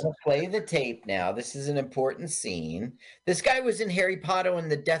we're gonna play the tape now. This is an important scene. This guy was in Harry Potter and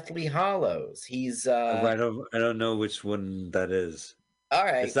the Deathly Hallows. He's I don't know which one that is. All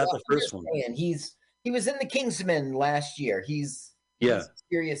right. It's not the first one. He was in the Kingsman last year. He's a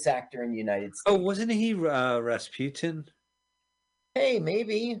serious actor in the United States. Oh, wasn't he Rasputin? Hey,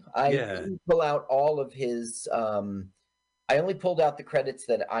 maybe. I didn't pull out all of his I only pulled out the credits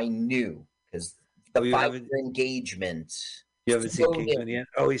that I knew because the 5-year engagement. You haven't seen Kingsman yet?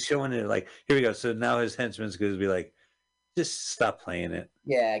 Oh, he's showing it like, here we go. So now his henchman's going to be like, just stop playing it.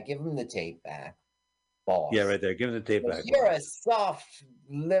 Yeah, give him the tape back. Boss. Yeah, right there. Give him the tape back. You're a soft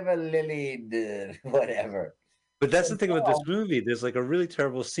liver lily, whatever. But that's the thing about this movie. There's like a really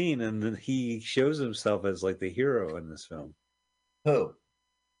terrible scene, and then he shows himself as like the hero in this film. Who?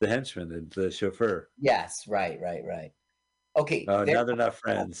 The henchman, the chauffeur. Yes, right. Okay. Oh, now they're not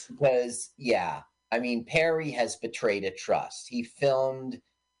friends. Because, I mean, Perry has betrayed a trust. He filmed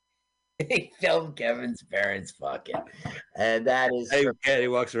Kevin's parents fucking, and that is. He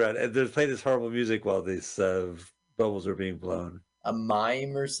walks around and they're playing this horrible music while these bubbles are being blown. A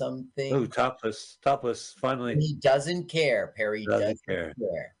mime or something. Oh, topless. Finally, he doesn't care. Perry doesn't care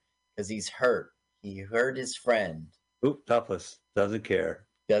because he's hurt. He hurt his friend. Oop, topless. Doesn't care.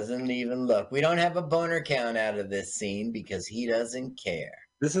 Doesn't even look. We don't have a boner count out of this scene because he doesn't care.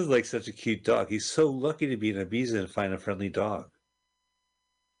 This is like such a cute dog. He's so lucky to be in Ibiza and find a friendly dog.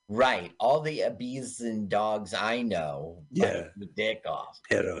 Right. All the Ibizan dogs I know bite the dick off.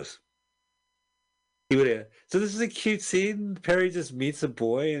 Pedos. So this is a cute scene. Perry just meets a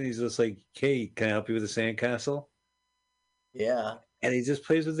boy and he's just like, hey, can I help you with the sandcastle? Yeah. And he just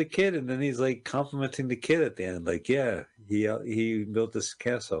plays with the kid, and then he's like complimenting the kid at the end. Like, yeah, he built this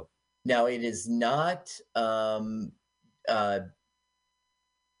castle. Now it is not oh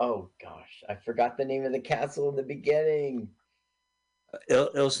gosh, I forgot the name of the castle in the beginning.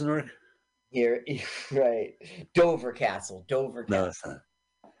 Elsinore? Here, right. Dover Castle. No, it's not.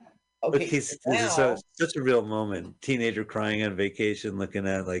 Okay, this is such a real moment. Teenager crying on vacation, looking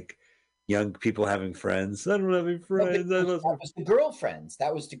at like young people having friends. I don't have any friends. That was the girlfriends.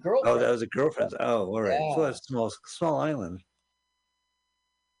 That was the girlfriends. Oh, that was the girlfriends. Oh, all right. Yeah. So that's small island.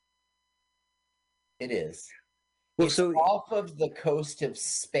 It is. Well, it's off of the coast of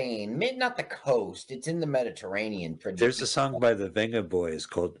Spain. Maybe not the coast. It's in the Mediterranean. There's a song by the Venga Boys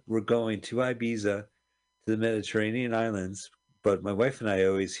called "We're Going to Ibiza, to the Mediterranean Islands." But my wife and I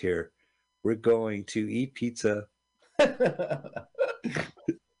always hear, "We're going to eat pizza."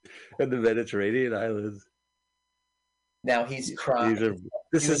 In the Mediterranean islands. Now he's crying.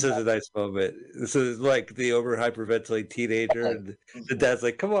 This is such a nice moment. This is like the over hyperventilating teenager, and the dad's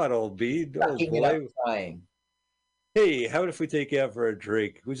like, "Come on, old bean, old boy." Crying. Hey, how about if we take you out for a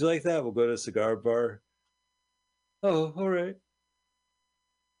drink? Would you like that? We'll go to a cigar bar. Oh, all right.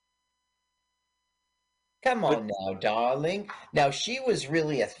 Come on now, darling. Now, she was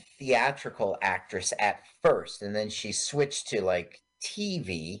really a theatrical actress at first, and then she switched to like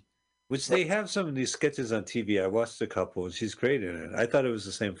TV. Which they have some of these sketches on TV. I watched a couple, and she's great in it. I thought it was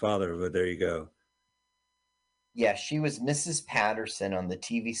the same father, but there you go. Yeah, she was Mrs. Patterson on the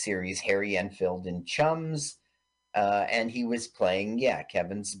TV series Harry Enfield and Chums. And he was playing,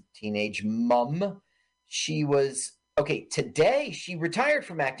 Kevin's teenage mum. she was okay. Today, she retired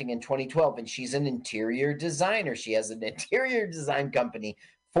from acting in 2012, and she's an interior designer. She has an interior design company,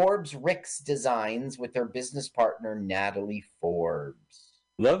 Forbes Ricks Designs, with her business partner Natalie Forbes.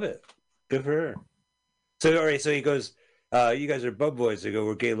 Love it. Good for her. So, all right. So he goes, you guys are bum boys. They go,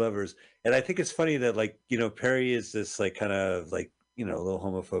 we're gay lovers. And I think it's funny that, like, you know, Perry is this, like, kind of, like, you know, a little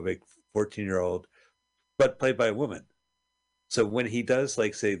homophobic 14-year-old, but played by a woman. So when he does,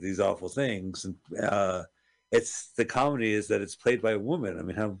 like, say these awful things, it's the comedy is that it's played by a woman. I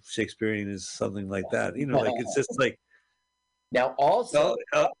mean, how Shakespearean is something like that? You know, like, it's just like. Now, also,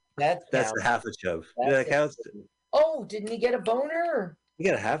 that's a half a shove. That counts. Oh, didn't he get a boner? He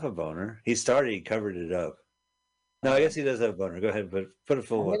got a half a boner. He covered it up. No, I guess he does have a boner. Go ahead, but put a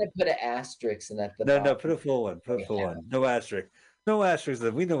full one. I'm going to put an asterisk in that. No, put a full one. Put a full one. No asterisk. No asterisk.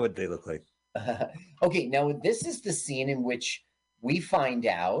 We know what they look like. Okay, now this is the scene in which we find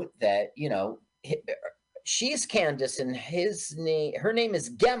out that, you know, she's Candace and her name is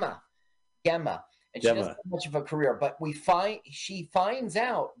Gemma. And she doesn't have much of a career, but she finds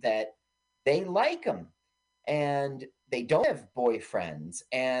out that they like him and they don't have boyfriends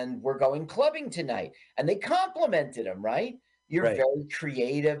and we're going clubbing tonight. And they complimented him, right? You're very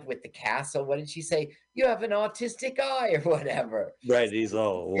creative with the castle. What did she say? You have an autistic eye or whatever. Right. He's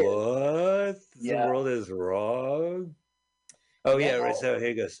all, what? The world is wrong. Oh, yeah. Right. So here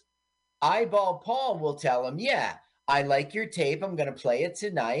he goes. Eyeball Paul will tell him, yeah, I like your tape. I'm going to play it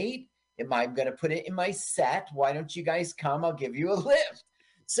tonight. I'm going to put it in my set. Why don't you guys come? I'll give you a lift.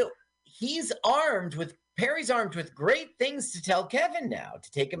 So Perry's armed with great things to tell Kevin now,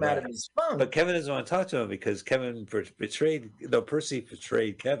 to take him out of his phone. But Kevin doesn't want to talk to him because Percy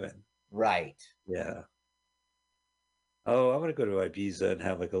betrayed Kevin. Right. Yeah. Oh, I want to go to Ibiza and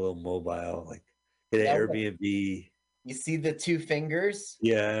have like a little mobile, like get an Airbnb. You see the two fingers?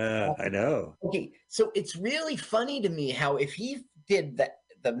 Yeah, I know. Okay, so it's really funny to me how if he did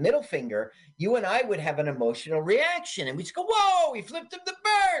the middle finger, you and I would have an emotional reaction and we just go, whoa, he flipped him the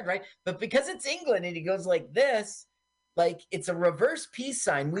bird, right? But because it's England and he goes like this, like it's a reverse peace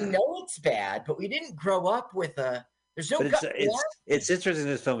sign. We know it's bad, but we didn't grow up with there's no it's interesting in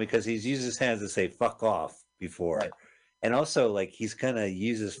this film because he's used his hands to say fuck off before. Right. And also like he's gonna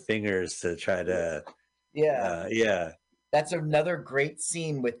use his fingers to try to That's another great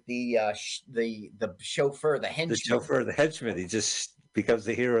scene with the chauffeur, the henchman. The chauffeur, the henchman. He just becomes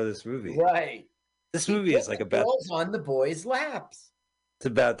the hero of this movie. Right. This movie is like about on the boys' laps. It's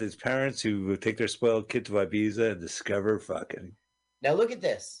about these parents who take their spoiled kid to Ibiza and discover fucking. Now look at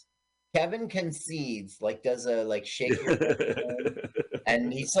this. Kevin concedes, like does a like shake your head,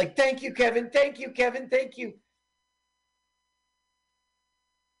 and he's like, "Thank you, Kevin. Thank you, Kevin. Thank you."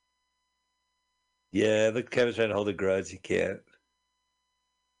 Yeah, look, Kevin's trying to hold a grudge. He can't.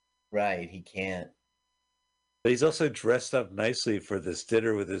 Right, he can't. But he's also dressed up nicely for this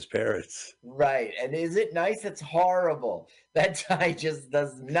dinner with his parents. Right, and is it nice? It's horrible. That tie just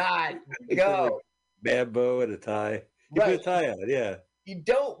does not go. Like bamboo and a tie. You put a tie on, yeah. You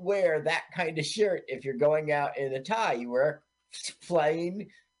don't wear that kind of shirt if you're going out in a tie. You wear a plain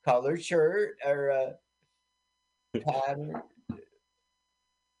colored shirt or a pattern.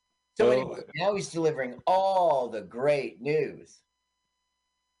 So anyway, now he's delivering all the great news.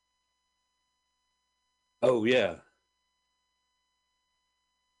 Oh, yeah.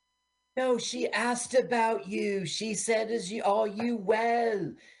 No, she asked about you. She said, are you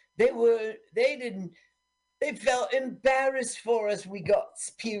well? They felt embarrassed for us. We got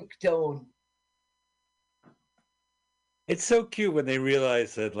puked on. It's so cute when they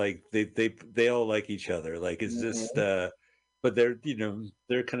realize that like they all like each other. Like it's just but they're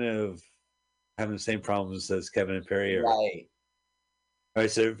they're kind of having the same problems as Kevin and Perry are. Right. All right,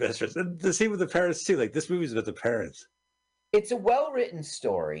 so they're best friends. And the same with the parents too. Like this movie's about the parents. It's a well-written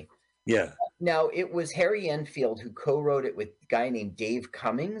story. Yeah. Now it was Harry Enfield who co-wrote it with a guy named Dave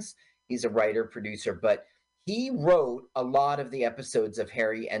Cummings. He's a writer, producer, but he wrote a lot of the episodes of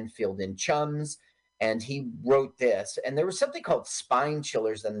Harry Enfield in Chums, and he wrote this. And there was something called Spine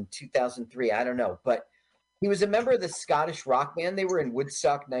Chillers in 2003. I don't know, but he was a member of the Scottish rock band. They were in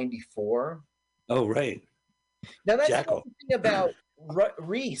Woodstock 94. Oh, right. Now that's the thing about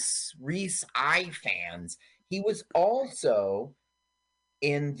Reese fans. He was also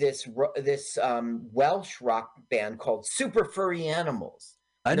in this Welsh rock band called Super Furry Animals.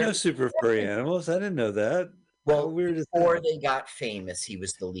 I know Super Furry Animals. I didn't know that. Well, before they got famous, he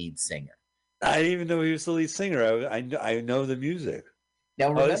was the lead singer. I didn't even know he was the lead singer. I know the music. Now, Oh,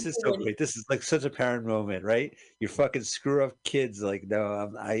 remember this is so when great. This is like such a parent moment, right? You fucking screw up kids. Like,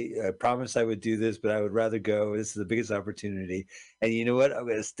 no, I promised I would do this, but I would rather go. This is the biggest opportunity. And you know what? I'm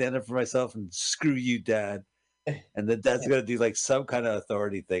going to stand up for myself and screw you, Dad. And then Dad's going to do like some kind of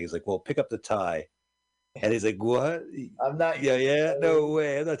authority thing. He's like, well, pick up the tie. And he's like, what? I'm not. Yeah, no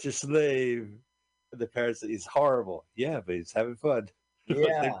way. I'm not your slave. And the parents, he's horrible. Yeah, but he's having fun.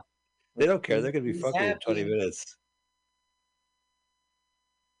 Yeah. They don't care. They're going to be He's fucking in 20 happy. minutes.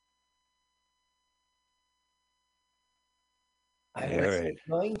 I Yeah, was right.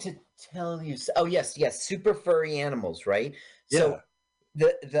 going to tell you. Oh, yes, super furry animals, right? So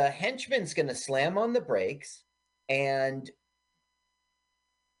the henchman's going to slam on the brakes, and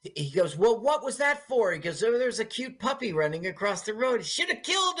he goes, "Well, what was that for?" He goes, "Oh, there's a cute puppy running across the road. Should have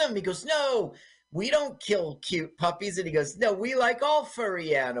killed him." He goes, "No, we don't kill cute puppies." And he goes, "No, we like all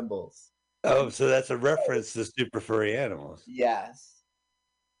furry animals." Oh, so that's a reference to super furry animals. Yes.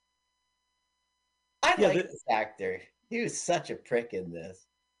 I Yeah, like this actor. He was such a prick in this.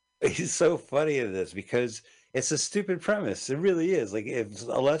 He's so funny in this because it's a stupid premise. It really is. Like, if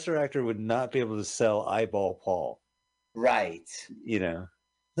a lesser actor would not be able to sell Eyeball Paul, Right. you know.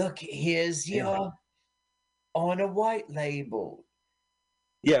 Look, here's your on a white label.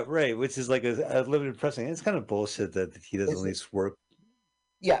 Yeah, right. Which is like a limited pressing. It's kind of bullshit that he doesn't at least work.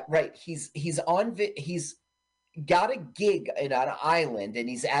 Yeah, right. He's got a gig on an island and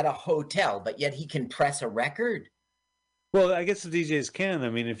he's at a hotel, but yet he can press a record. Well, I guess the DJs can. I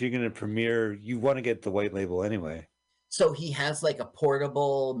mean, if you're going to premiere, you want to get the white label anyway. So he has like a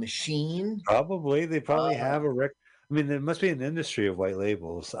portable machine? Probably. They probably have a record. I mean, there must be an industry of white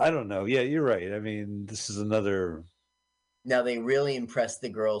labels. I don't know. Yeah, you're right. I mean, this is another. Now, they really impress the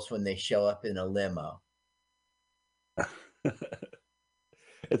girls when they show up in a limo.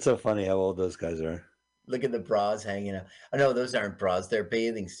 It's so funny how old those guys are. Look at the bras hanging out. Oh, no, those aren't bras. They're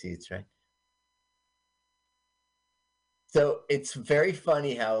bathing suits, right? So it's very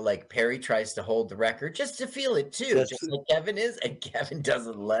funny how like Perry tries to hold the record just to feel it too, just like Kevin is, and Kevin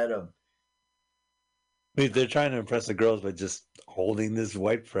doesn't let him. I mean, they're trying to impress the girls by just holding this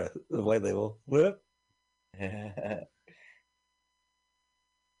white label. Whoop.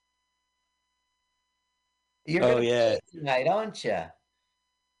 You're gonna play tonight, aren't you?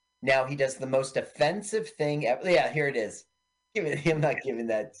 Now he does the most offensive thing ever. Yeah, here it is. I'm not giving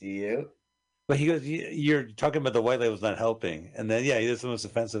that to you. But he goes, you're talking about the white label's not helping. And then, he does the most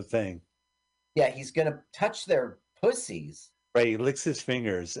offensive thing. Yeah, he's going to touch their pussies. Right, he licks his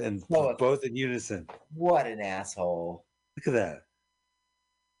fingers and both in unison. What an asshole. Look at that.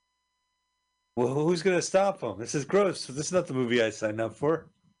 Well, who's going to stop him? This is gross. This is not the movie I signed up for.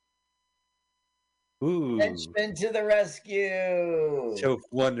 Ooh. Henchman to the rescue.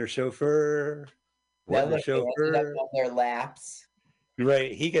 Wonder chauffeur. Wonder chauffeur. On their laps.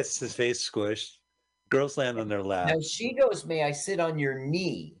 Right, he gets his face squished. Girls land on their lap. Now she goes, "May I sit on your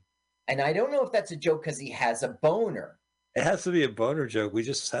knee?" And I don't know if that's a joke because he has a boner. It has to be a boner joke. We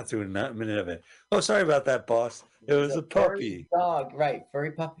just sat through a minute of it. Oh, sorry about that, boss. It was a puppy. Dog, right?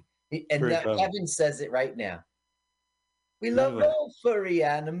 Furry puppy. And Furry puppy. Kevin says it right now. We love all furry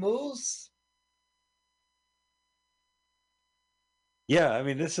animals. Yeah, I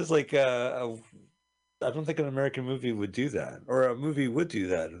mean, this is like I don't think an American movie would do that, or a movie would do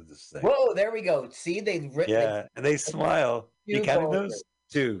that. This thing. Whoa, there we go. See, and they smile. You counted those?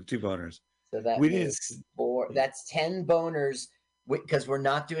 Two boners. So that we didn't. That's 10 boners because we're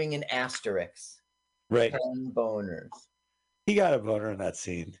not doing an asterisk. Right. 10 boners. He got a boner in that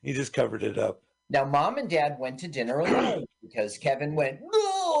scene. He just covered it up. Now, Mom and Dad went to dinner alone because Kevin went,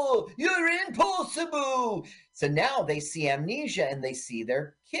 "No, you're impossible." So now they see Amnesia and they see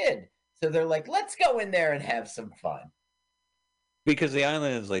their kid. So they're like, "Let's go in there and have some fun." Because the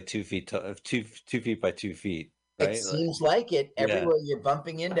island is like 2 feet tall, 2 feet by 2 feet. Right? It seems like it. Everywhere you're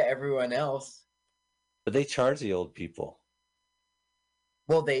bumping into everyone else. But they charge the old people.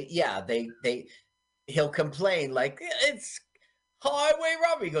 Well, he'll complain like it's highway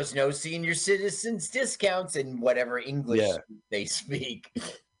robbery. He goes, "No senior citizens discounts," in whatever English they speak.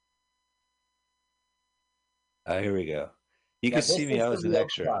 Here we go. You can see me. I was an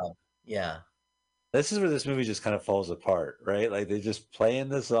extra. Club. Yeah. This is where this movie just kind of falls apart, right? Like they're just playing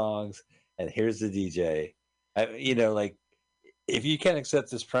the songs, and here's the DJ. Like if you can't accept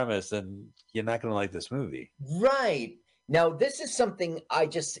this premise, then you're not going to like this movie. Right. Now, this is something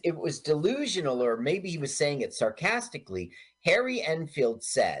it was delusional, or maybe he was saying it sarcastically. Harry Enfield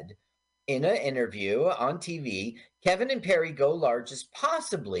said in an interview on TV, Kevin and Perry Go Large is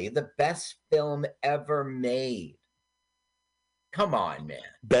possibly the best film ever made. Come on, man.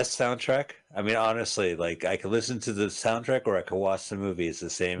 Best soundtrack? I mean, honestly, like I could listen to the soundtrack or I could watch the movie. It's the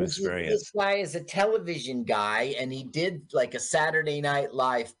same This experience. guy is a television guy, and he did like a Saturday Night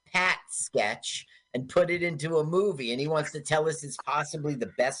Live Pat sketch and put it into a movie, and he wants to tell us it's possibly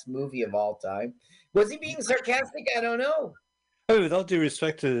the best movie of all time. Was he being sarcastic? I don't know. I mean, with all due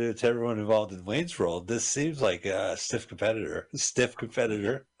respect to everyone involved in Wayne's World, this seems like a stiff competitor. Stiff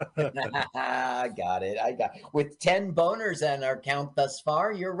competitor. I got it. With 10 boners on our count thus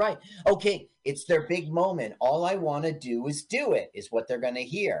far, you're right. Okay, it's their big moment. All I want to do is do it, is what they're going to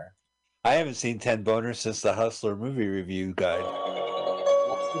hear. I haven't seen 10 boners since the Hustler movie review guide.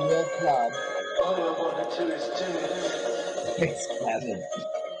 That's the real club. All I want to do is do it. It's Kevin.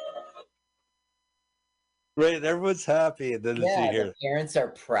 Right, everyone's happy, and then you Yeah, hear, the parents are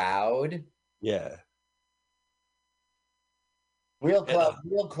proud. yeah. Real club,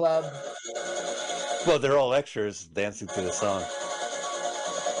 real club. Well, they're all extras dancing to the song.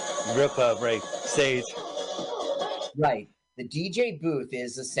 Real club, right? Stage. Right. The DJ booth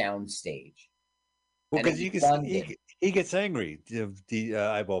is a sound stage. Well, because And you it's can see London. he gets angry, the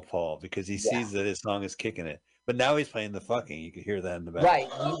Eyeball Paul, because he sees that his song is kicking it. But now he's playing the fucking. You can hear that in the back. Right.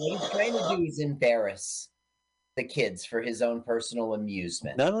 What he's trying to do is embarrass the kids for his own personal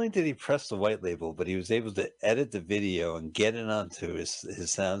amusement. Not only did he press the white label, but he was able to edit the video and get it onto his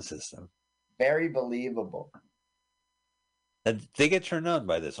sound system. Very believable. And they get turned on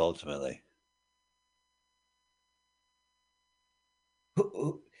by this ultimately.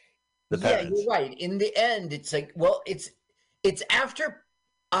 The parents. You're right. In the end, it's like, well, it's after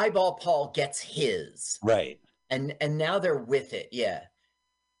Eyeball Paul gets his. Right. And now they're with it, yeah.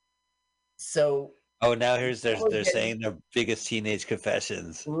 So Oh, now they're saying their biggest teenage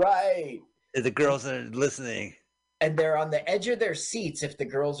confessions. right. The girls are listening. And they're on the edge of their seats if the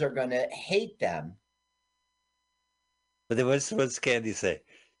girls are gonna hate them. But then what's Candy say?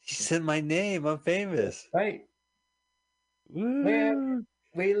 She said my name. I'm famous. Right. Woo.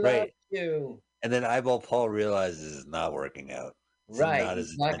 We love you. And then Eyeball Paul realizes it's not working out. It's Right. not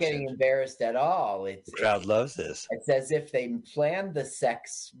his He's not intention. getting embarrassed at all. The crowd loves this. It's as if they planned the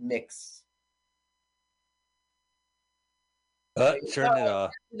sex mix. Turn it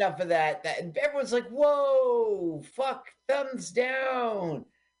off. Enough of that. And everyone's like, whoa, fuck, thumbs down.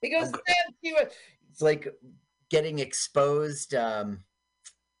 He goes, thank you. It's like getting exposed.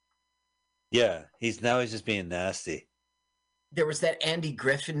 Yeah, he's just being nasty. There was that Andy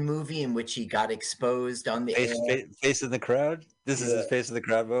Griffin movie in which he got exposed on the air. Face in the crowd? This is his face in the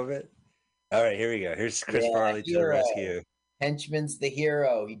crowd moment? All right, here we go. Here's Chris Farley to the rescue. Henchman's the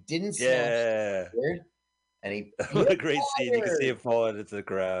hero. He didn't smash Yeah. the beard, and he What a great scene. You can see him falling into the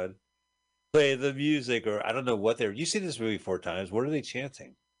crowd. Play the music, or I don't know what they're. You've seen this movie 4 times. What are they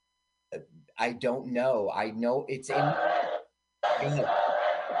chanting? I don't know. I know it's in.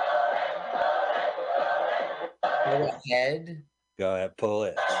 Go ahead. Go ahead, pull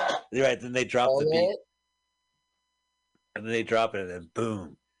it. Right, then they drop the beat. And then they drop it, and then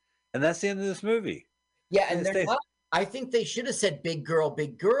boom. And that's the end of this movie. Yeah, and they're not. I think they should have said big girl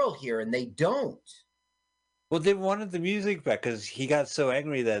here, and they don't. Well, they wanted the music back because he got so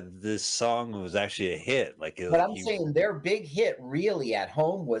angry that this song was actually a hit. But I'm saying their big hit really at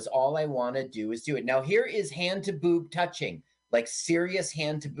home was All I Want to Do Is Do It. Now, here is hand to boob touching, like serious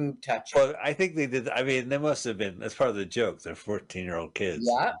hand to boob touching. Well, I think they did. I mean, they must have been, that's part of the joke. They're 14-year-old kids.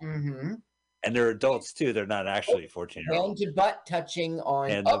 Yeah. Mm-hmm. And they're adults too. They're not actually 14-year-olds. Hand to butt touching on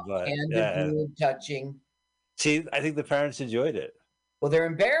hand to butt. Hand to boob touching. See, I think the parents enjoyed it. Well, they're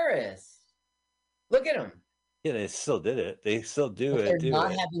embarrassed. Look at them. Yeah, they still did it. They still do But it. they're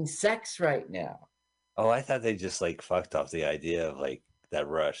not having sex right now. Oh, I thought they just fucked off the idea of that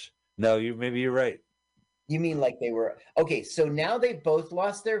rush. No, maybe you're right. You mean like they were okay? So now they've both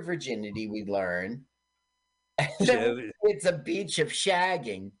lost their virginity. We learn. It's a beach of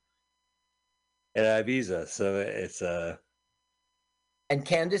shagging. At Ibiza, so it's And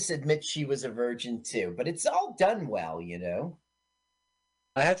Candace admits she was a virgin too, but it's all done well, you know.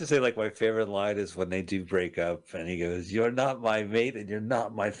 I have to say, my favorite line is when they do break up, and he goes, "You're not my mate, and you're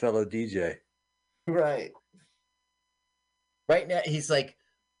not my fellow DJ." Right. Right now, he's like,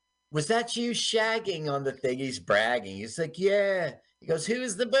 "Was that you shagging on the thing?" He's bragging. He's like, "Yeah." He goes,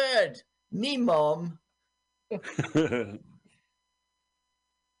 "Who's the bird?" "Me, Mom." Oh,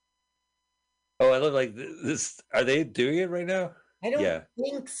 I love this. Are they doing it right now? I don't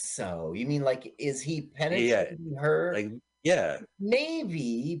think so. You mean is he penetrating her? Yeah.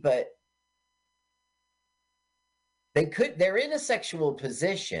 Maybe, but they're in a sexual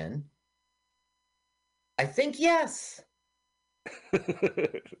position. I think yes.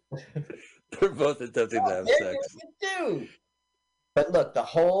 They're both attempting to have sex. Dude. But look, the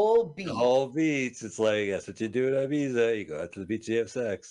whole beat. The whole beach. It's like, that's what you do at Ibiza. You go out to the beach, you have sex.